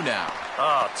 0-2 now.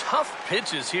 Oh, tough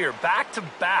pitches here, back to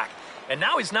back. And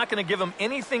now he's not going to give him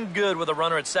anything good with a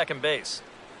runner at second base.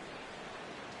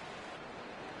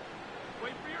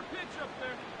 Wait for your pitch up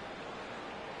there.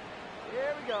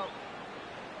 Here we go.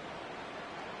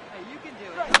 Hey, you can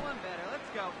do it. Come on, better. Let's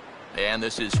go. And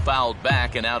this is fouled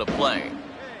back and out of play. Hey,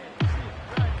 see it,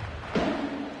 right.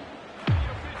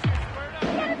 Your pitch is squared up.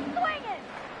 Get him swinging!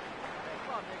 Hey,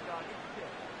 come on, big dog. Get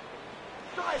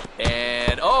your pitch.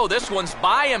 And, oh, this one's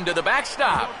by him to the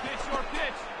backstop. Your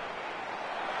pitch.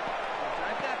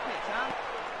 Drive that pitch, huh?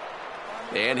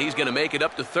 And he's going to make it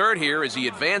up to third here as he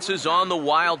advances on the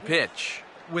wild pitch.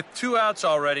 With 2 outs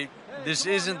already, this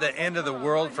isn't the end of the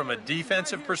world from a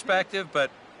defensive perspective, but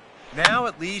now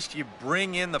at least you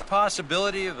bring in the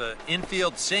possibility of an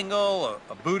infield single,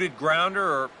 a booted grounder,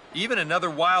 or even another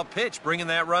wild pitch bringing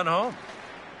that run home. Hey,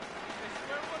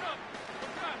 square one up.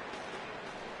 One time.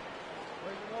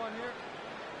 Where's the one here?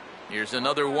 Here's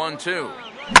another 1-2. Right here.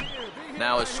 Big hit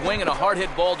Now a right swing here. and a hard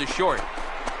hit ball to short.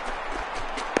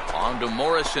 On to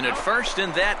Morrison at first,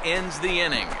 and that ends the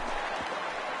inning.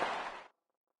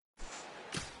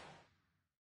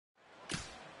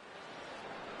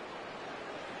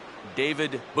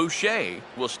 David Boucher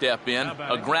will step in,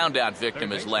 a ground out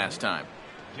victim as last time.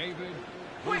 David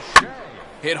Boucher.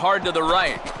 Hit hard to the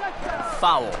right.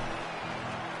 Foul. Hey,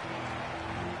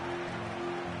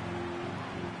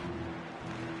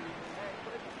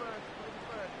 put it first. Put it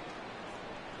first.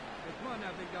 Hey, come on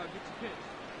now, big dog. Get your pitch.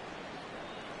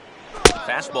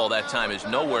 Fastball that time is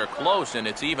nowhere close, and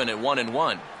it's even at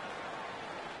 1-1. Hey,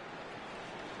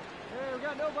 we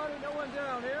got nobody, no one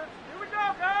down here. Here we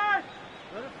go, guys.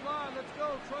 Let it fly. Let's go.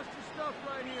 Trust your stuff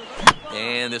right here. Let it fly.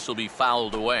 And this will be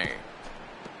fouled away.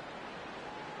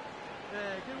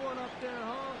 Hey, get one up there,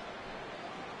 huh?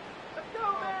 Let's go,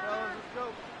 Come on, man.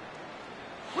 fellas.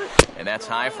 Let's go. And that's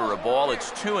high for a ball.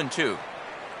 It's 2-2. The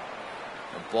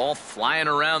ball flying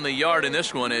around the yard in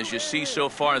this one, as you see so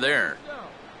far there.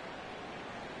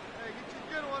 Hey, get you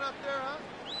a good one up there, huh?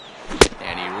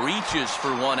 And he reaches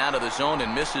for one out of the zone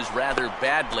and misses rather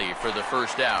badly for the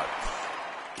first out.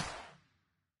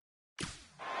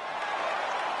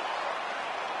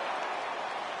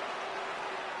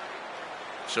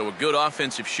 So a good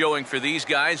offensive showing for these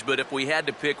guys, but if we had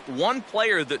to pick one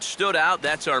player that stood out,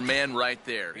 that's our man right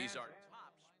there. He's our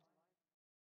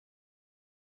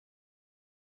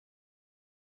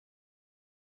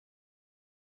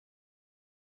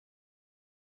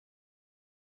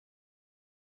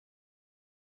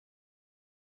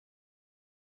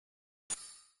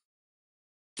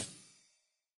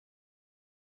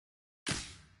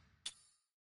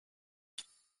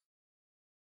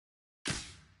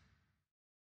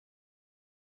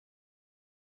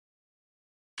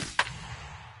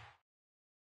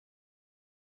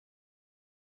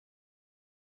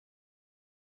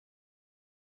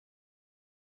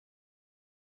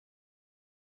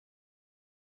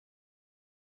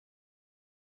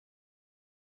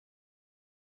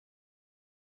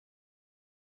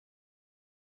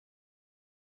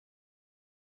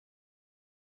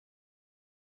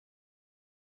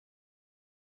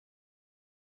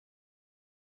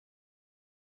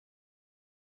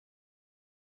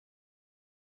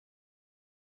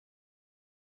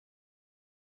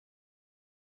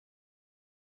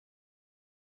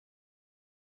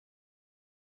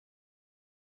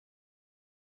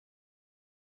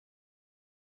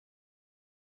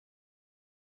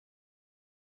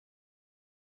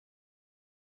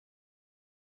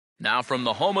Now from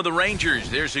the home of the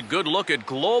Rangers, there's a good look at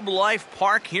Globe Life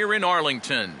Park here in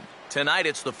Arlington. Tonight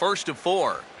it's the first of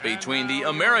four between the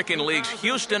American League's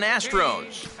Houston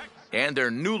Astros and their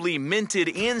newly minted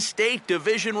in-state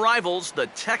division rivals, the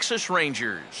Texas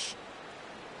Rangers.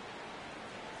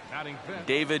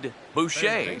 David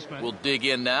Boucher will dig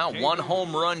in now, one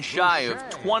home run shy of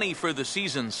 20 for the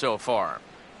season so far.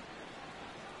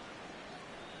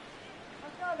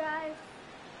 Let's go, guys.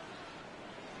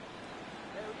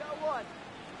 Hey, we got one.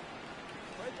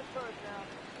 Where's the first now?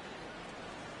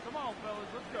 Come on, fellas,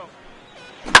 let's go.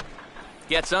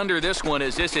 Gets under this one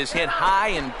as this is hit high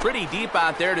and pretty deep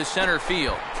out there to center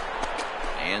field.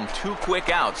 And 2 quick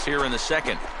outs here in the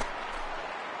second.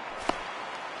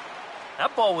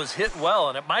 That ball was hit well,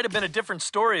 and it might have been a different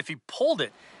story if he pulled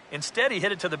it. Instead, he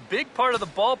hit it to the big part of the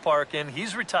ballpark, and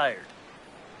he's retired.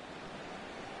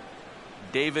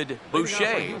 David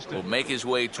Boucher will make his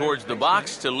way towards the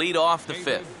box to lead off the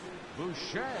 5th.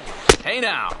 Hey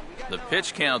now, the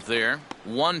pitch count there.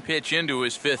 1 pitch into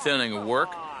his 5th inning of work.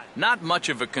 Not much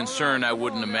of a concern, I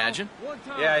wouldn't imagine.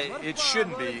 Yeah, it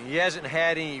shouldn't be. He hasn't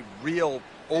had any real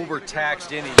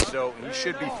overtaxed innings, so he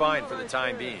should be fine for the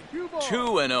time being.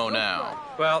 2-0 now.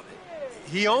 Well,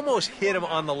 he almost hit him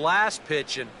on the last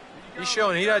pitch, and he's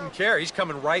showing he doesn't care. He's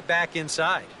coming right back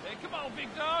inside. Hey, come on,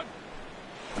 big dog.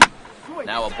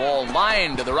 Now a ball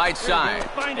lined to the right side,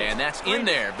 and that's in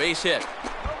there, base hit.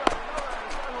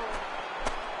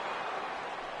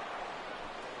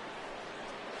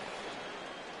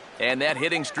 And that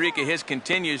hitting streak of his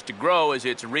continues to grow as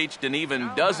it's reached an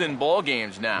even dozen ball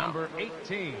games now. Number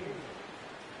 18.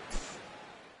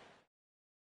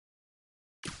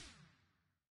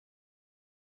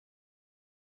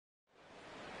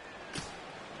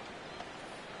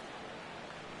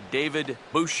 David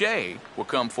Boucher will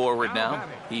come forward now.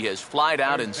 He has flied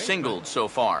out and singled so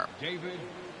far. David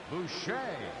Boucher.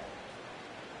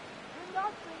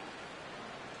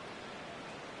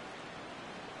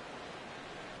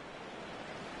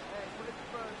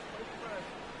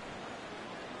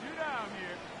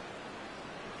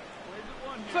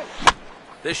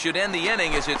 This should end the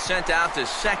inning as it's sent out to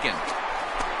second.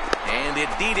 And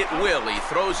indeed it will. He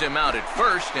throws him out at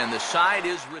first, and the side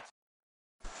is...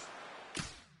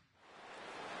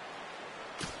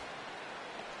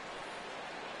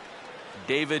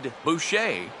 David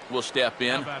Boucher will step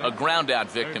in. A ground-out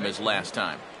victim as last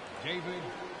time. David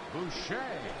Boucher.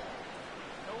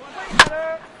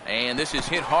 And this is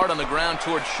hit hard on the ground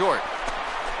towards short.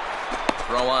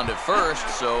 Throw on to first,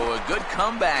 so a good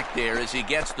comeback there as he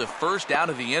gets the first out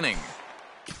of the inning.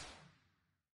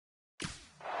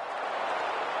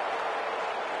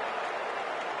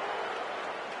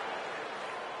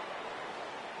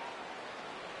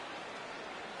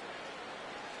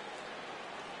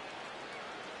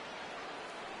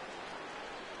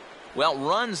 Well,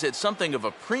 runs at something of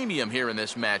a premium here in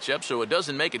this matchup, so it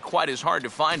doesn't make it quite as hard to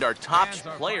find our top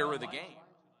player of the game.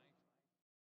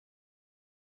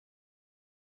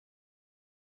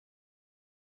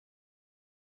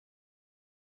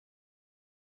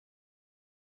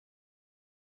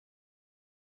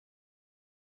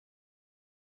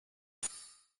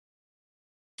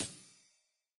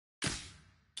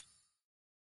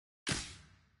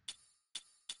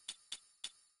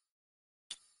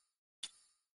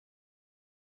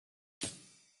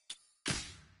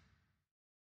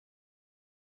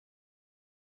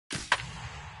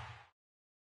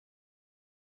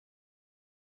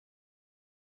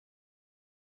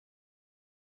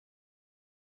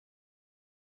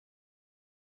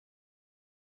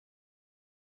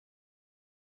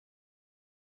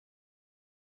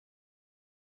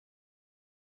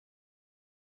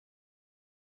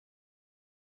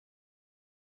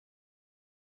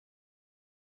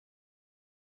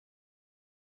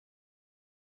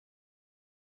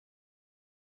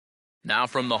 Now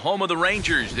from the home of the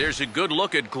Rangers, there's a good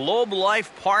look at Globe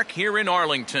Life Park here in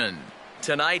Arlington.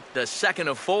 Tonight, the second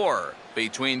of 4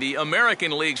 between the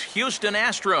American League's Houston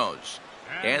Astros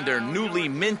and their newly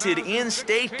minted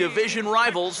in-state division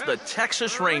rivals, the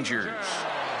Texas Rangers.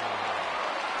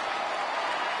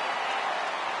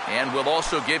 And we'll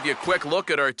also give you a quick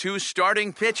look at our 2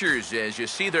 starting pitchers as you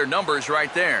see their numbers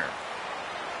right there.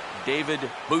 David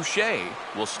Boucher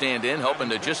will stand in, hoping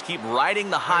to just keep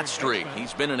riding the hot streak.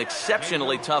 He's been an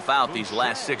exceptionally tough out these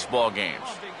last 6 ball games.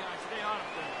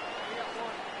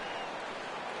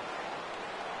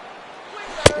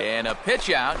 And a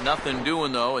pitch out, nothing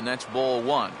doing though, and that's ball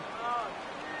 1.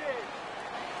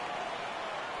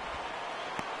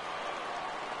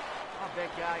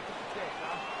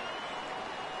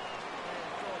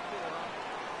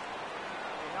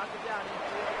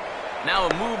 Now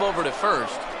a move over to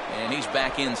first, and he's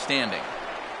back in standing.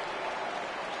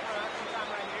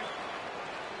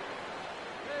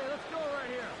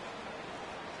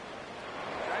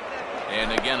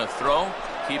 And again a throw,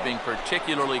 keeping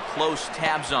particularly close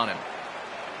tabs on him.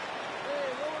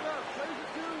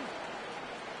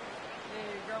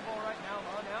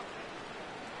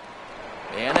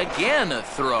 And again a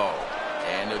throw.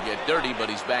 And he'll get dirty, but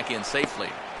he's back in safely.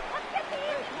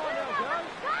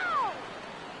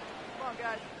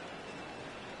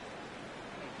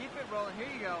 Here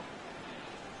you go.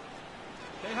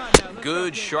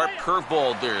 Good sharp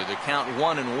curveball there. The count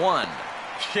 1-1.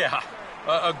 Yeah,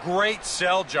 A great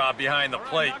sell job behind the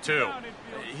plate, too.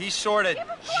 He sort of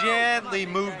gently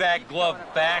moved that glove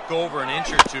back over an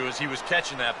inch or two as he was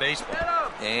catching that baseball.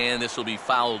 And this will be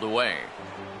fouled away.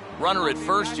 Runner at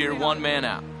first here, one man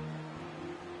out.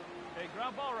 Hey,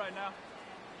 ground ball right now.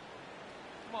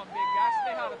 Come on, big guy.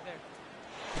 Stay hot up there.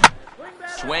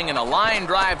 Swing and a line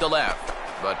drive to left,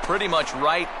 but pretty much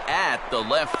right at the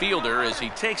left fielder as he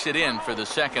takes it in for the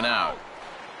second out.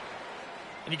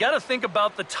 And you got to think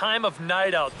about the time of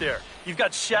night out there. You've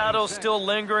got shadows still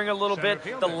lingering a little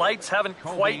bit. The lights haven't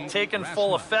quite taken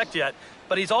full effect yet,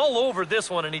 but he's all over this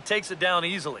one, and he takes it down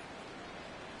easily.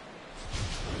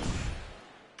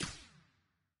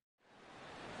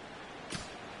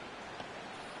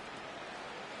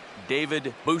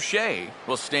 David Boucher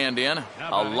will stand in.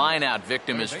 A line-out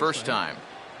victim his first time.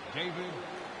 David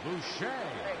Boucher.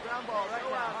 Hey, ground ball right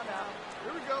now.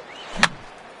 Here we go.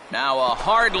 Now a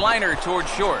hard liner toward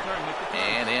short.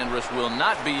 And Andrus will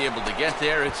not be able to get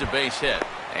there. It's a base hit.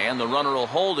 And the runner will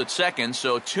hold at second,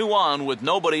 so 2 on with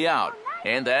nobody out.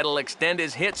 And that'll extend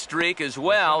his hit streak as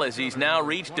well, as he's now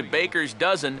reached a Baker's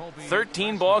dozen,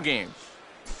 13 ball games.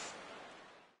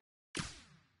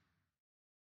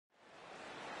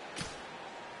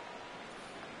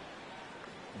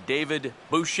 David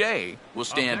Boucher will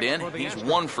stand in. He's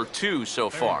 1 for 2 so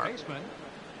far.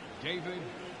 David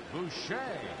Boucher.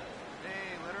 Hey,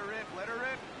 let her rip, let her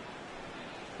rip.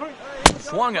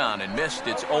 Swung on and missed.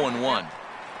 It's 0-1. Here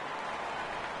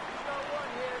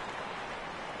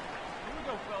we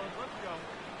go, fellas. Let's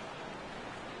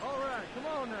go. All right, come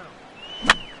on now.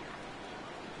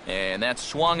 And that's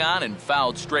swung on and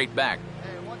fouled straight back.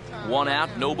 Hey, one time. 1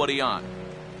 out, nobody on.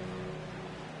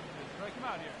 Strike him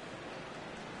out here.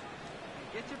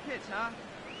 Get your pitch, huh?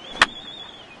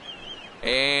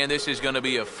 And this is going to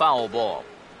be a foul ball.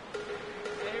 Hey,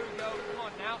 here we go. Come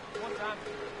on now. One time.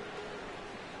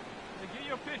 Hey, get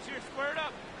your pitch here. Square it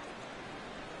up.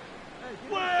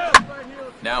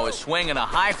 Now a swing and a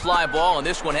high fly ball, and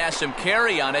this one has some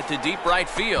carry on it to deep right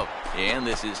field. And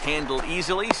this is handled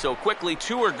easily, so quickly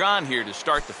 2 are gone here to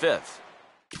start the 5th.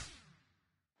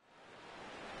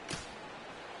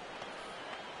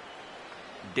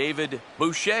 David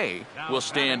Boucher will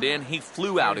stand in. He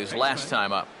flew out his last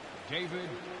time up. David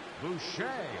Boucher.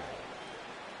 Hey,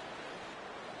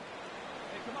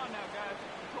 come on now, guys.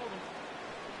 Control them.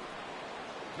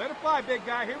 Let it fly, big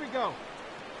guy. Here we go.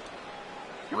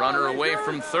 Runner away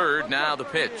from third. Now the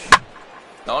pitch.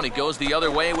 Oh, and he goes the other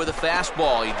way with a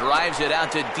fastball. He drives it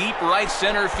out to deep right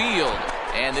center field.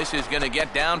 And this is going to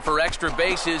get down for extra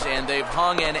bases, and they've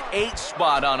hung an 8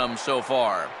 spot on him so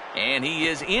far. And he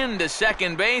is into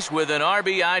second base with an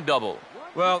RBI double.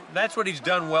 Well, that's what he's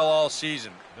done well all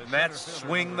season. And that's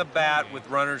swing the bat with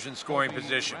runners in scoring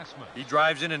position. He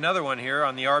drives in another one here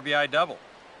on the RBI double.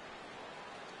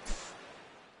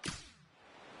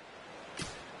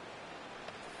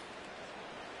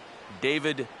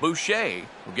 David Boucher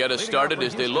will get us started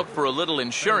as they look for a little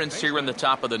insurance here in the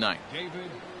top of the 9th. David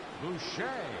Boucher.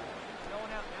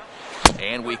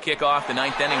 And we kick off the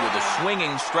 9th inning with a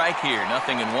swinging strike here,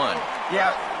 0-1.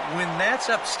 Yeah, when that's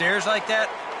upstairs like that,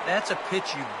 that's a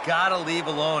pitch you gotta leave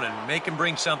alone and make him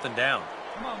bring something down.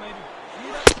 Come on, baby.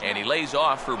 And he lays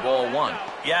off for ball 1.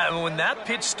 Yeah, and when that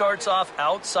pitch starts off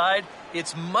outside,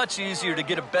 it's much easier to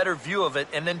get a better view of it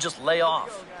and then just lay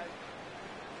off.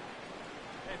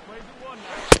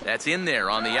 That's in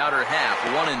there on the outer half,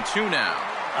 1-2 now.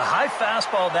 A high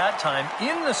fastball that time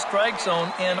in the strike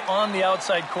zone and on the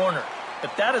outside corner.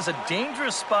 But that is a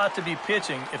dangerous spot to be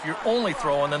pitching if you're only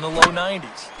throwing in the low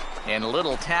 90s. And a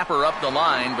little tapper up the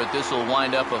line, but this will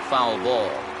wind up a foul ball.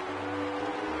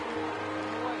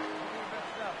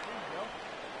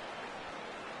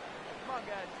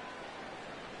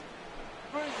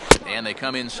 And they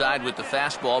come inside with the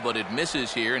fastball, but it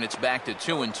misses here, and it's back to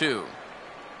 2-2.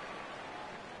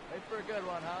 Wait for a good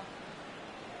one, huh?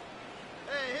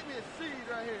 Hey, hit me a seed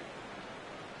right here.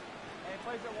 Hey,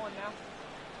 plays at 1 now.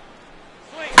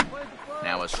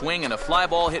 Now a swing and a fly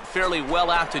ball hit fairly well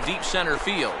out to deep center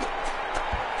field.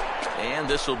 And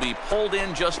this will be pulled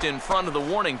in just in front of the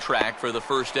warning track for the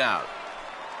first out.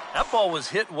 That ball was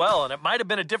hit well, and it might have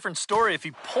been a different story if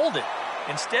he pulled it.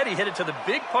 Instead, he hit it to the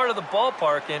big part of the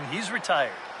ballpark, and he's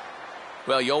retired.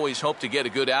 Well, you always hope to get a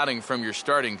good outing from your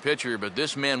starting pitcher, but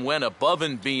this man went above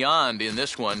and beyond in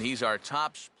this one. He's our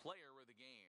top player.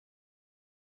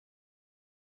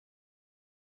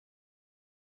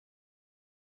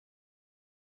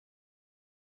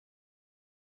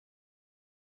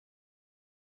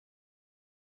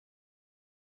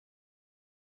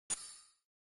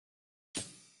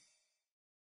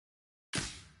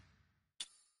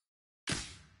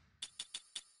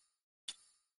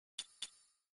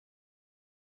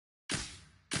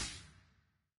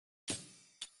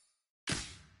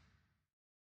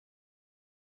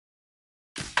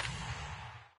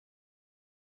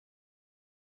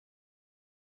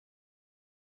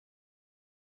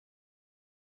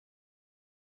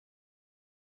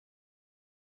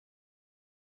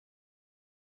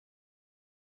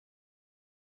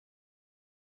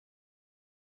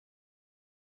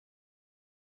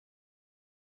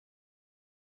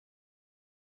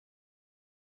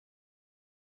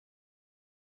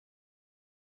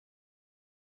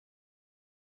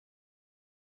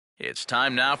 It's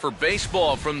time now for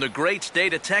baseball from the great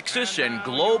state of Texas and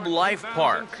Globe Life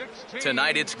Park.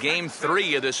 Tonight it's Game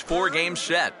 3 of this 4-game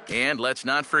set. And let's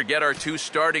not forget our 2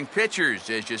 starting pitchers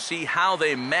as you see how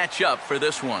they match up for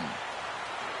this one.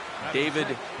 David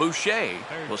Boucher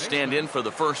will stand in for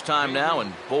the first time now,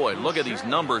 and boy, look at these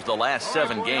numbers the last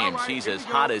 7 games. He's as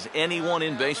hot as anyone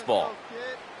in baseball.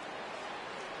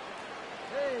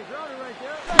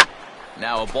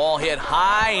 Now a ball hit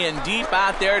high and deep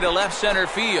out there to left center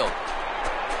field.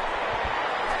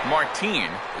 Martin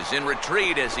is in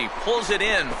retreat as he pulls it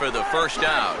in for the first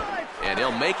out. And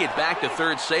he'll make it back to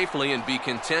third safely and be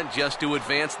content just to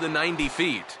advance the 90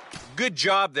 feet. Good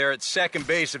job there at second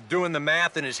base of doing the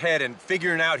math in his head and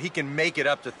figuring out he can make it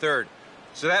up to third.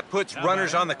 So that puts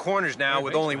runners on the corners now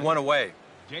with only 1 away.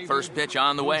 First pitch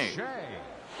on the way.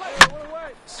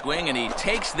 Swing, and he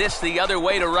takes this the other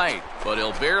way to right, but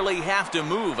he'll barely have to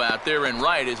move out there in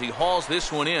right as he hauls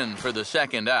this one in for the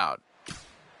second out.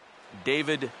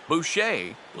 David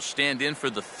Boucher will stand in for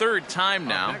the 3rd time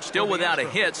now, still without a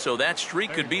hit, so that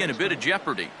streak could be in a bit of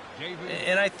jeopardy.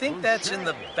 And I think that's in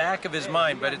the back of his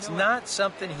mind, but it's not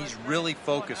something he's really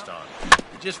focused on.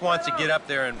 He just wants to get up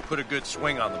there and put a good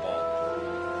swing on the ball.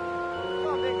 Come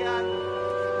on, big guy.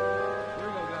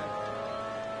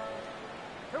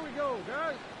 Here we go,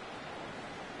 guys.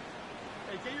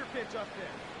 Hey, get your pitch up there.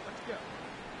 Let's go.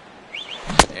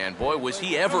 And boy, was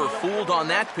he ever fooled on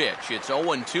that pitch. It's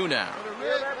 0-2 now.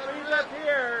 Up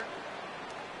here.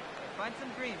 Find some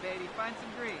green, baby. Find some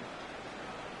green.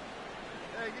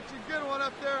 Hey, get you a good one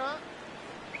up there,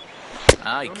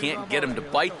 huh? He can't get him to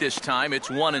bite this time. It's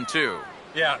 1-2.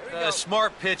 Yeah, a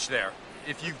smart pitch there.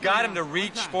 If you've got him to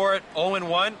reach for it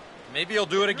 0-1, maybe he'll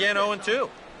do it again 0-2.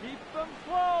 Keep them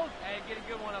close. Hey, get a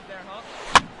good one up there, huh?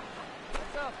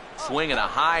 Swing and a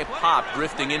high pop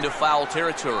drifting into foul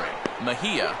territory.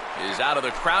 Mejia is out of the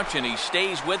crouch and he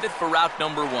stays with it for route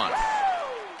number 1.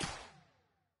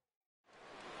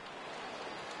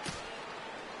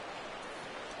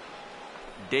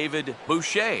 David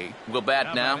Boucher will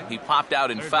bat now. He popped out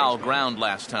in foul ground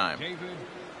last time.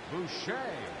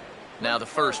 Now the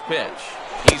first pitch.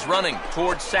 He's running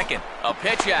towards second. A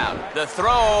pitch out. The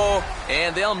throw.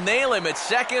 And they'll nail him at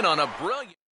second on a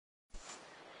brilliant.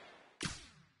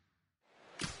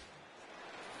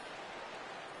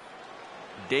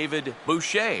 David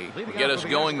Boucher will get us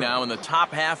going now in the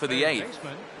top half of the 8th.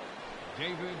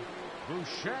 David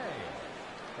Boucher.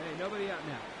 Hey, nobody out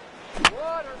now.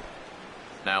 Water.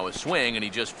 Now a swing, and he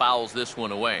just fouls this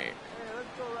one away. Hey, let's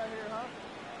go right here, huh?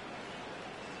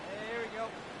 Hey, here we go.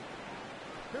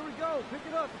 Here we go. Pick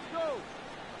it up. Let's go.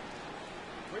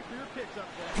 Wait for your pitch up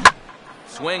there.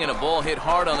 Swing and a ball hit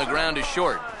hard on the ground is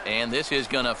short. And this is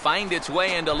going to find its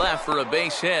way into left for a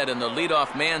base hit, and the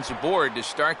leadoff man's aboard to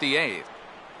start the 8th.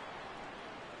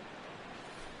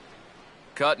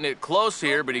 Cutting it close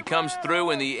here, but he comes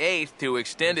through in the 8th to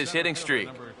extend his hitting streak.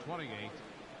 Number 28,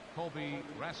 Colby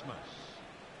Rasmus.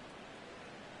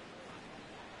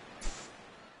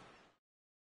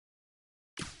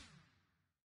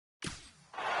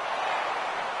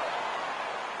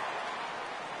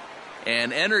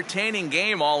 An entertaining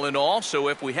game all in all, so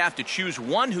if we have to choose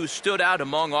one who stood out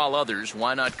among all others,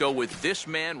 why not go with this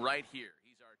man right here?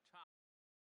 He's our top.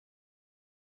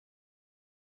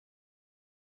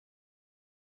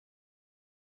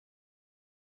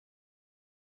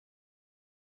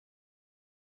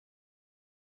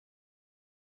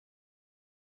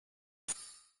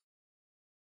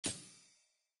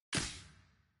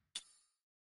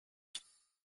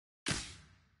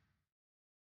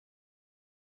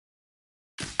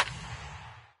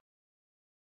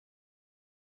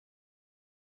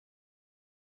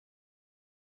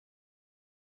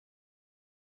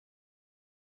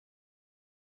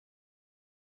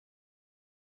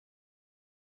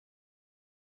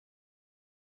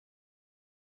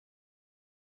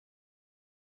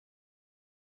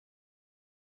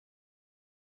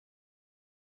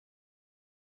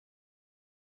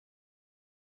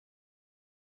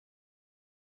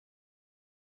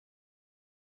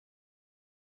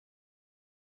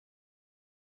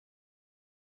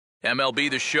 MLB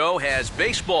The Show has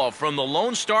baseball from the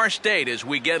Lone Star State as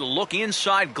we get a look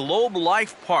inside Globe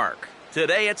Life Park.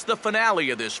 Today it's the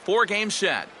finale of this 4-game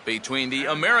set between the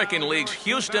American League's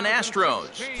Houston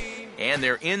Astros and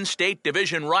their in-state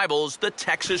division rivals, the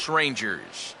Texas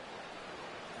Rangers.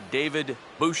 David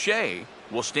Boucher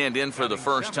will stand in for the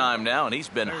first time now, and he's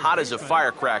been hot as a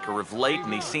firecracker of late,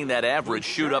 and he's seen that average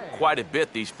shoot up quite a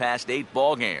bit these past 8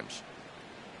 ball games.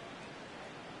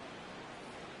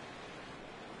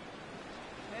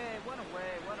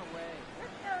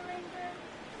 Let's go, Ranger.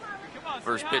 Come on, let's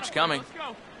First pitch coming.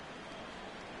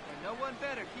 No one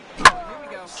better. Keep it going. Here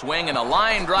we go. Swing and a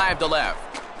line drive to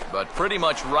left, but pretty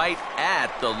much right at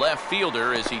the left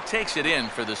fielder as he takes it in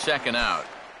for the second out.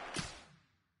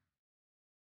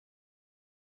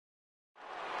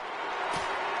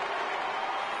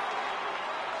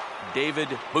 David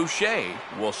Boucher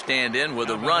will stand in with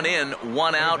a run in,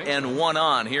 1 out and 1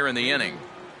 on here in the inning.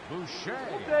 Boucher.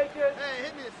 Hey,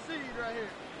 hit me a seed right here.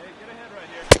 Hey, get ahead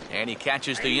right here. And he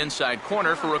catches the inside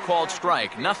corner for a called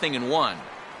strike. 0-1.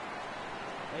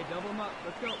 Hey, double him up.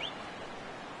 Let's go.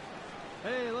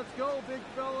 Hey, let's go, big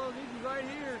fella. Need you right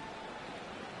here.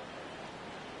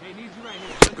 Hey, needs you right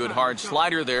here. Good hard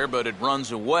slider there, but it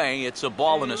runs away. It's a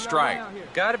ball and a strike.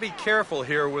 Got to be careful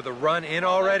here with a run in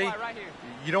already. Right here.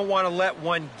 You don't want to let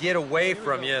one get away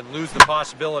from you and lose the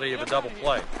possibility of a double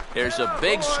play. There's a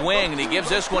big swing, and he gives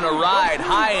this one a ride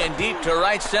high and deep to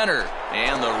right center.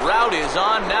 And the route is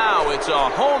on now. It's a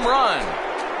home run.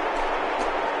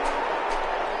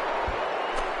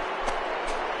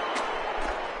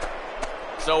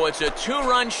 So it's a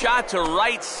 2-run shot to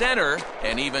right center,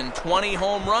 and even 20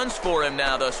 home runs for him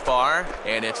now thus far.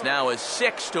 And it's now a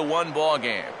 6-1 ball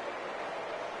game.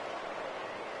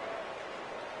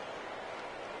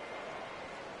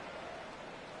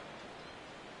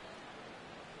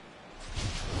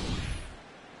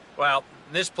 Well,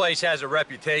 this place has a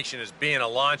reputation as being a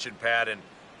launching pad, and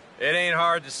it ain't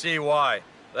hard to see why.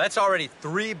 That's already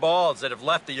 3 balls that have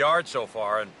left the yard so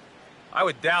far, and I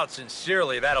would doubt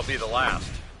sincerely that'll be the last.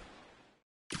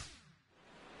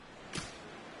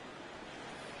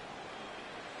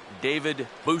 David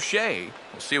Boucher.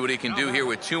 We'll see what he can do here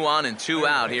with 2 on and 2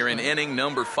 out here in inning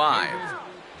number 5.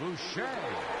 Boucher.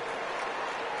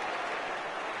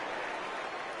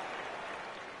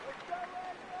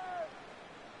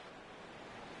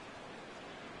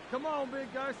 Come on,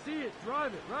 big guy. See it.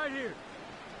 Drive it. Right here.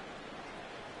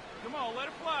 Come on. Let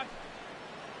it fly.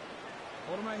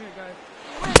 Hold him right here, guys.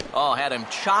 Oh, had him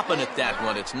chopping at that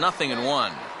one. It's 0-1. Hey, we got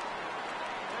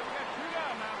 2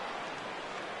 down now.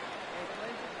 Hey,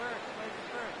 plays it first. Plays it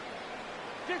first.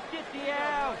 Just get the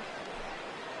out.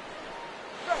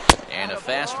 And a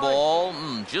fastball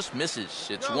just misses.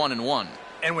 It's 1-1.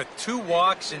 And with 2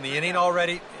 walks in the inning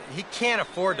already, he can't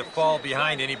afford to fall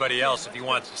behind anybody else if he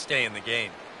wants to stay in the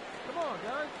game. Come on,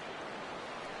 guys.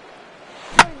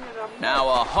 Now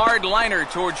a hard liner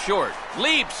toward short.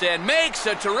 Leaps and makes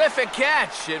a terrific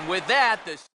catch. And with that,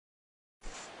 the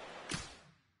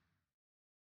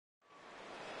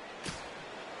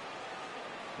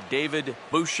David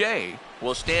Boucher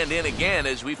will stand in again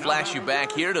as we flash you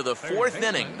back here to the 4th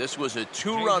inning. This was a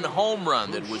 2-run home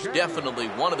run that was definitely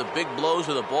one of the big blows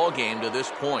of the ball game to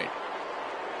this point.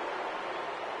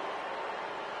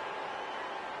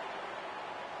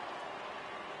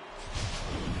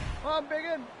 Come on,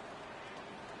 biggin.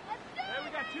 Hey, we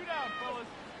got 2 down, fellas.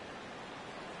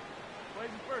 Plays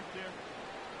it first here.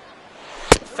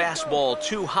 Fastball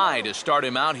too high to start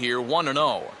him out here, 1-0. Plays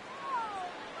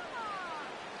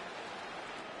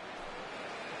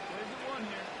it 1 here.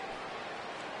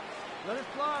 Let it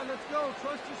fly. Let's go.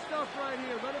 Trust your stuff right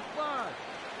here. Let it fly.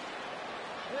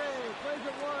 Hey, plays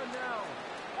it 1 now.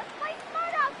 Let's play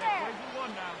smart out there. Plays it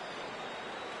 1 now.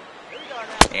 Here we go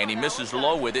now. And he misses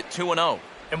low with it, 2-0.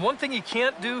 And one thing you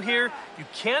can't do here, you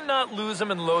cannot lose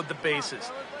him and load the bases.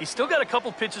 He's still got a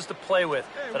couple pitches to play with,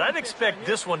 but I'd expect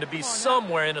this one to be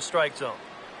somewhere in a strike zone.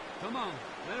 Come on.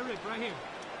 Let it rip right here.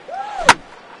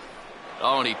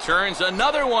 Oh, and he turns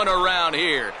another one around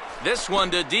here. This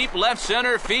one to deep left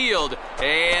center field.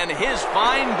 And his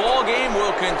fine ball game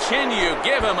will continue.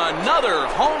 Give him another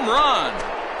home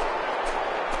run.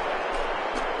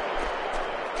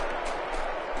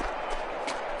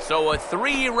 So a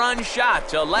 3-run shot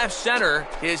to left center,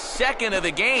 his second of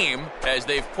the game, as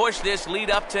they've pushed this lead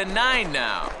up to 9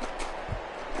 now.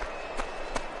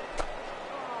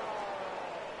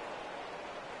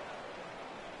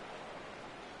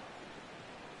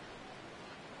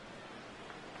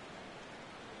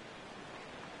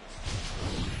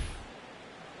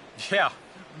 Yeah,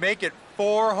 make it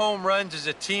 4 home runs as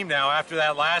a team now after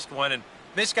that last one, and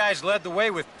this guy's led the way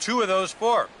with 2 of those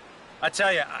 4. I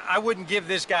tell you, I wouldn't give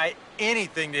this guy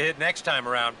anything to hit next time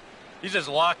around. He's as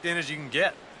locked in as you can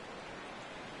get.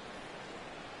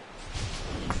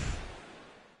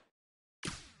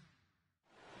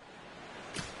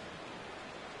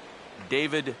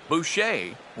 David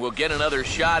Boucher will get another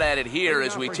shot at it here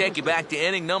as we take you back to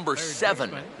inning number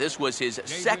 7. This was his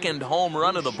second home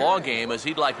run of the ball game, as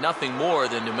he'd like nothing more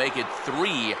than to make it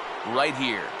 3 right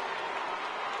here.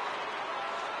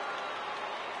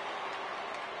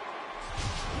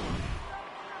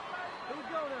 Here we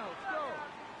go now. Let's go.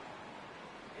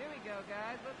 Here we go,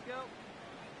 guys. Let's go.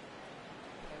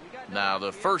 Hey, we got Now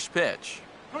the first pitch.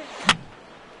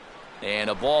 And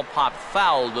a ball popped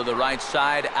foul to the right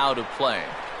side, out of play. Hey,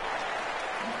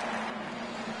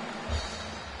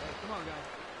 come on, guys.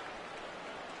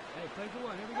 Hey, play for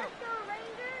one. Here we go. Let's go,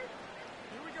 Rangers.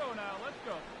 Here we go now. Let's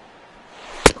go.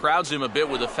 Crowds him a bit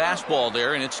with a fastball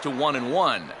there, and it's to 1-1. It's your pitch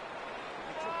and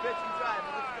drive,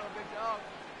 but let's go, big dog.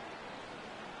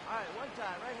 All right, one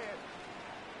time, right here.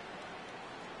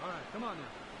 All right, come on now.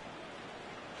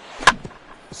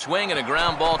 Swing and a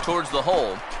ground ball towards the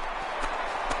hole.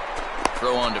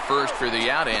 Throw on to first for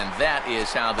the out, and that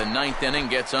is how the ninth inning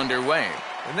gets underway.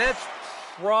 And that's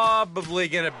probably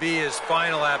going to be his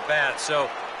final at-bat, so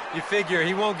you figure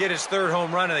he won't get his third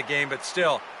home run of the game, but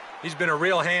still, he's been a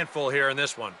real handful here in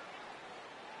this one.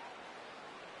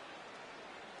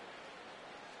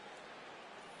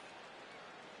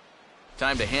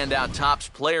 Time to hand out Topps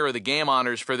Player of the Game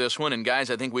honors for this one. And,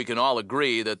 guys, I think we can all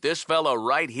agree that this fellow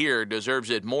right here deserves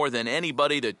it more than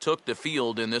anybody that took the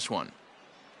field in this one.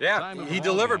 Yeah, he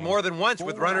delivered more than once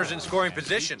with runners in scoring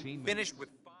position. Finished with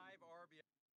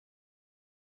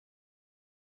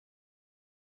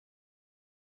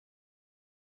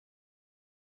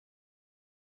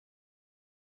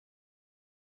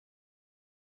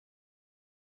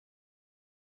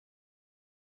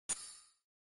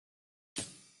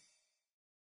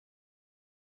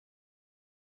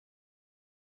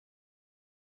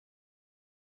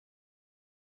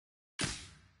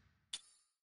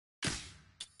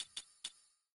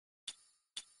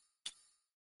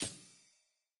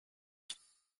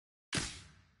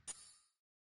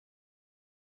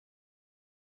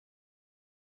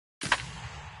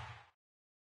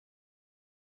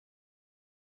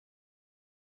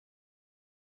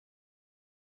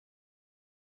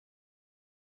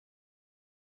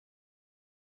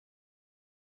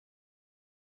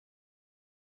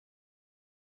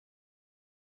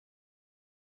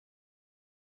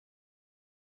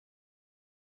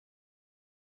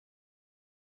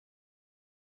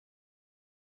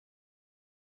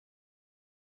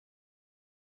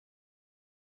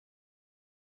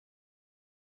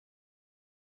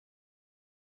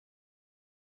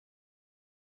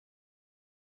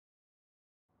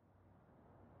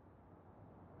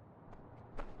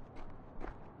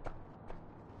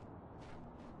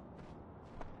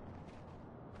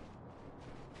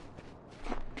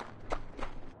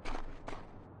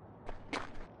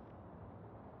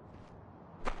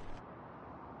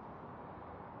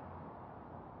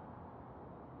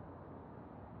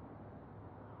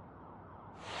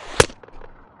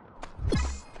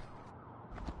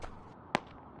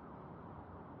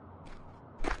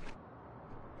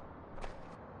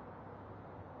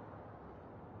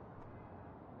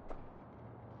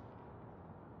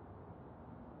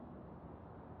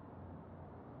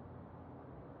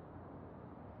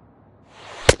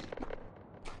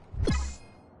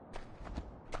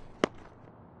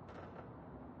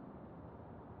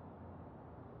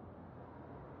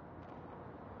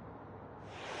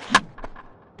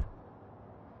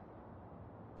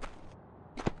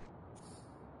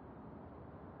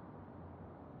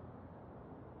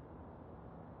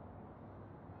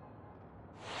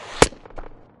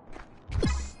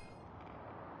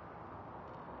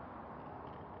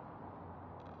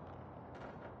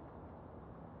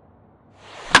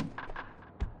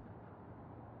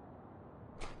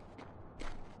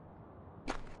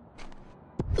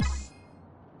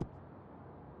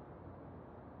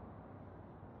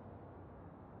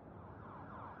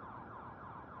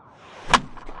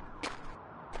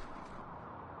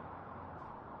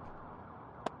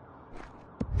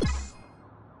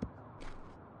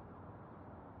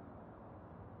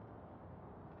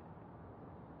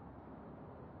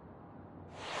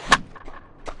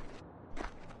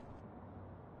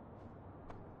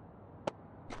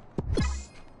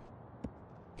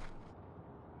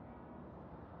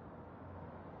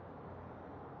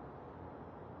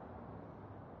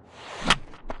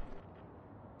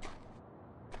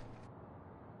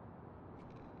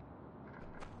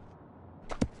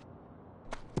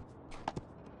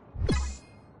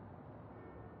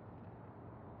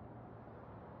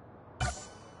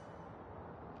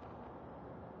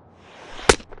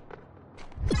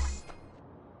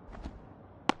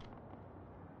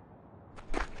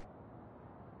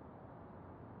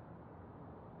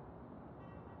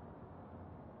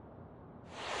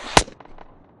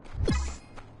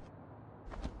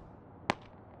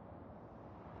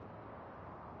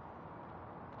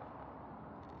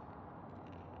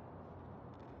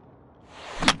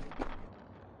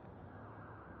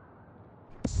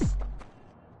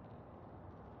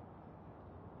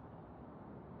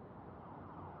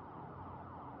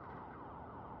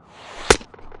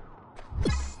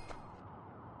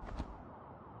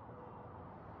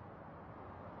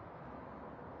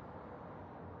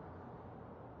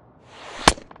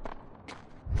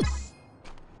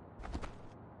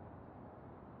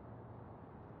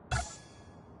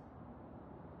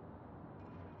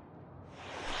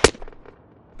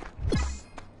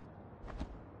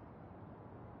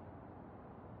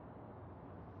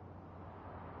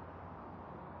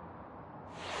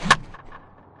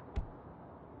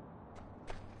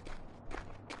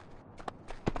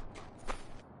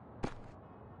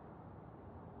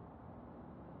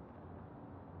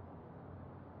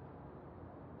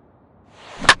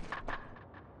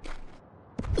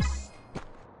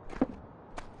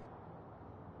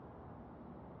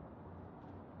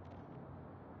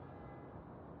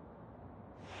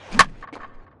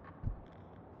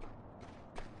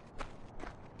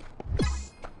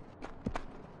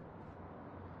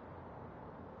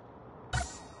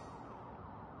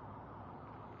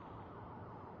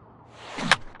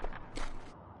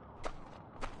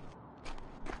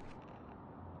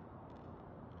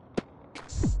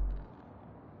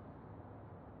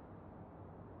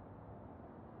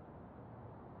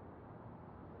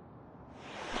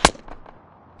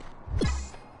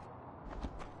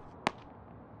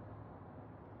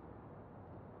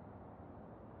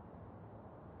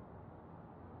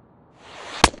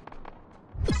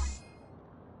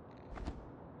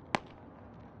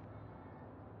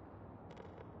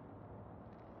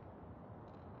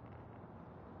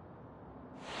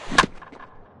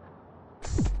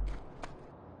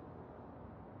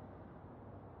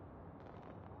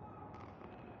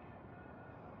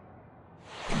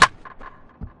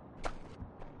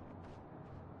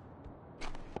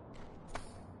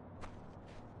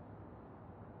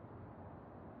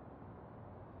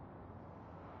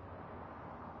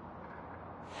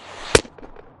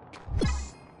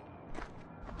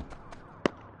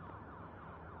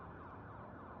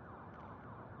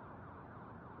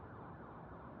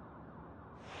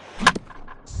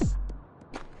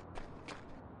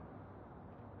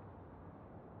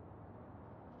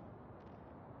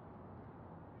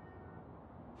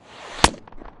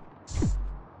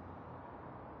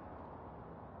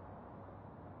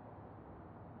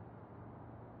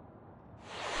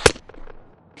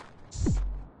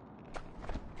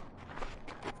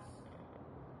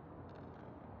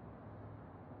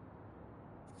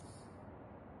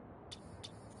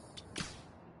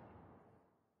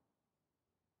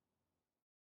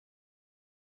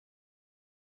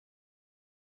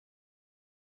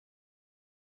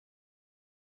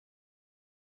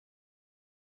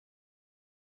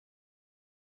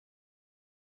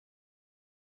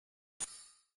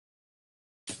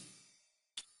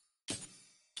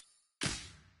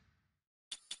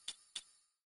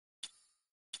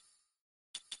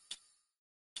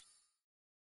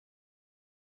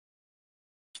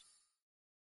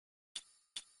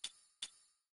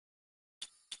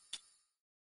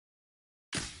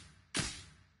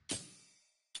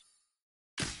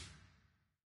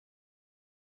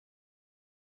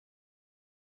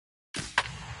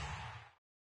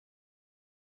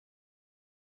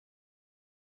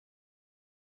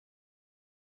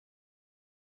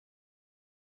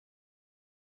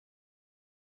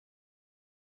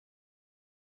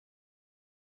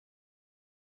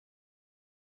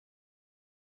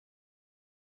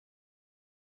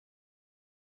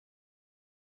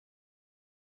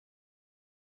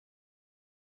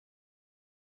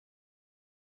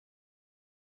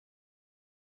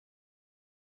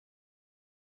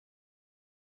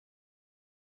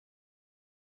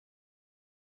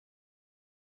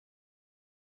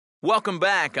Welcome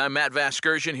back. I'm Matt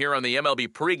Vasgersian here on the MLB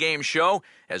pregame show.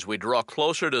 As we draw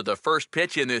closer to the first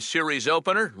pitch in this series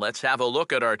opener, let's have a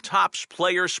look at our Topps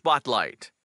player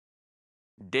spotlight.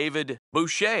 David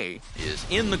Boucher is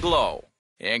in the glow.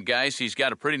 And guys, he's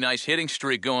got a pretty nice hitting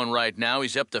streak going right now.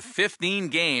 He's up to 15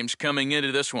 games coming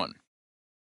into this one.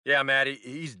 Yeah, Matty,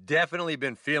 he's definitely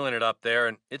been feeling it up there,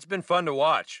 and it's been fun to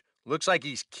watch. Looks like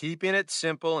he's keeping it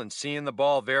simple and seeing the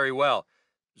ball very well.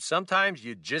 Sometimes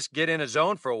you just get in a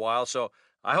zone for a while, so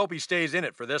I hope he stays in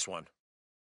it for this one.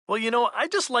 Well, you know, I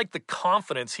just like the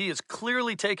confidence he has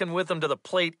clearly taken with him to the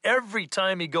plate every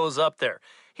time he goes up there.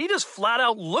 He just flat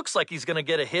out looks like he's going to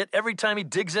get a hit every time he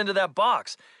digs into that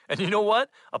box. And you know what?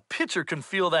 A pitcher can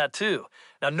feel that too.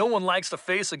 Now, no one likes to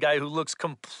face a guy who looks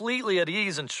completely at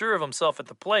ease and sure of himself at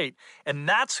the plate, and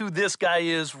that's who this guy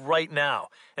is right now.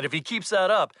 And if he keeps that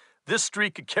up, this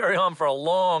streak could carry on for a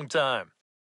long time.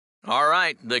 All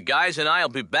right, the guys and I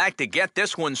will be back to get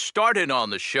this one started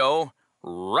on the show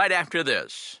right after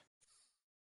this.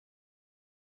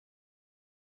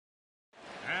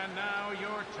 And now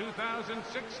your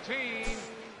 2016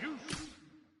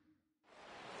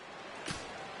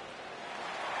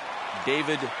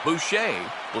 David Boucher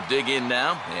will dig in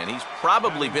now, and he's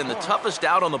probably been the toughest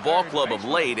out on the ball club of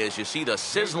late as you see the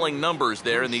sizzling numbers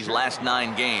there in these last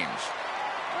 9 games.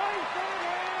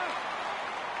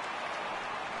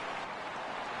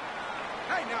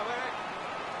 Hey, now, Larry.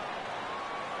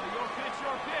 Your pitch.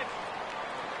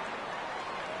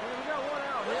 Here we go, one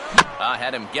out. Here. I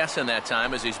had him guessing that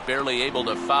time as he's barely able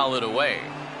to foul it away.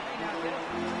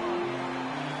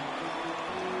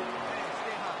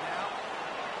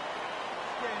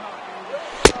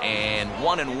 And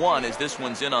 1-1 as this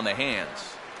one's in on the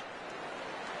hands.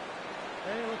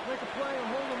 Hey, let's make a play and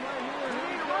hold him right here.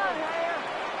 Here you run, Hayer.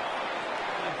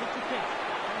 Get your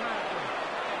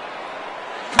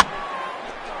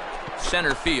pitch.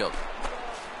 Center field.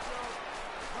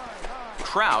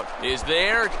 Trout is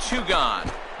there, 2 gone.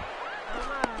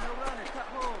 No runner. Cut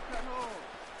hold.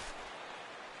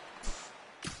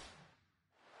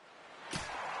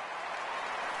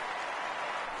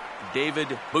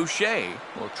 David Boucher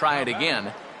will try it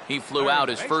again. He flew out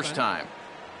his first time.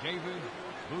 David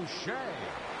Boucher.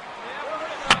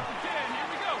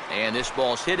 And this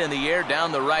ball's hit in the air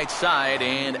down the right side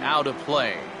and out of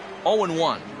play. 0-1.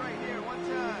 Right here, one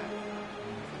time.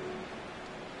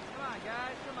 Come on,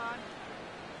 guys, come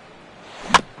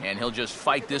on. And he'll just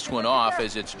fight this one off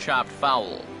as it's chopped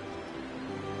foul.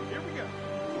 Here we go.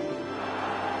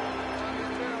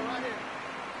 Right here.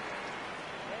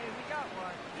 Hey, we got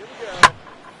one. Here we go.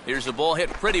 Here's the ball hit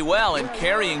pretty well and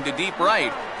carrying to deep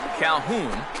right.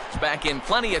 Calhoun is back in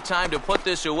plenty of time to put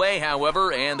this away,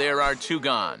 however, and there are 2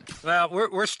 gone. Well,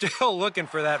 we're still looking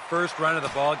for that first run of the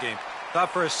ball game.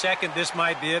 Thought for a second this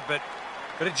might be it, but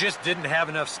it just didn't have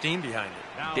enough steam behind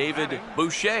it. David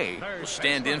Boucher will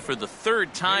stand in for the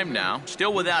 3rd time now,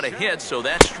 still without a hit, so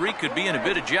that streak could be in a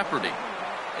bit of jeopardy.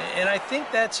 And I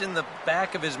think that's in the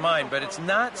back of his mind, but it's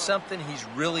not something he's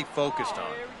really focused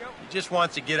on. He just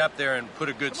wants to get up there and put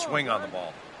a good swing on the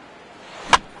ball.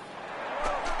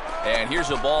 And here's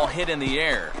a ball hit in the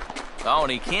air. Oh,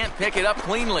 and he can't pick it up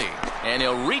cleanly. And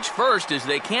he'll reach first as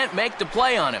they can't make the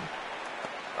play on him.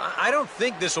 I don't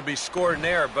think this will be scored in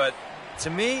air, but to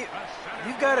me,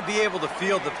 you've got to be able to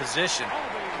field the position.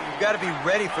 You've got to be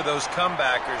ready for those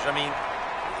comebackers. I mean,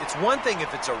 it's one thing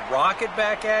if it's a rocket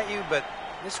back at you, but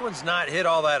this one's not hit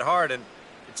all that hard, and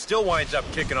it still winds up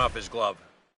kicking off his glove.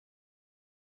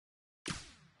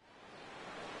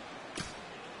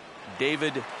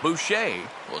 David Boucher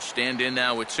will stand in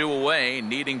now with 2 away,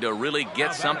 needing to really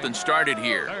get something started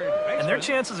here. And their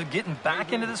chances of getting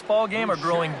back into this ball game are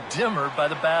growing dimmer by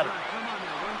the batter.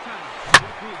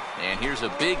 And here's a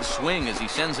big swing as he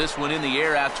sends this one in the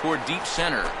air out toward deep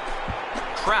center.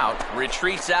 Trout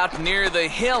retreats out near the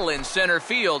hill in center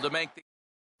field to make the...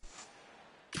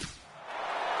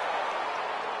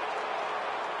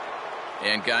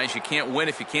 And guys, you can't win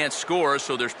if you can't score,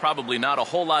 so there's probably not a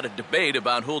whole lot of debate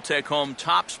about who'll take home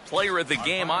Topps Player of the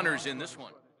Game honors in this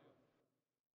one.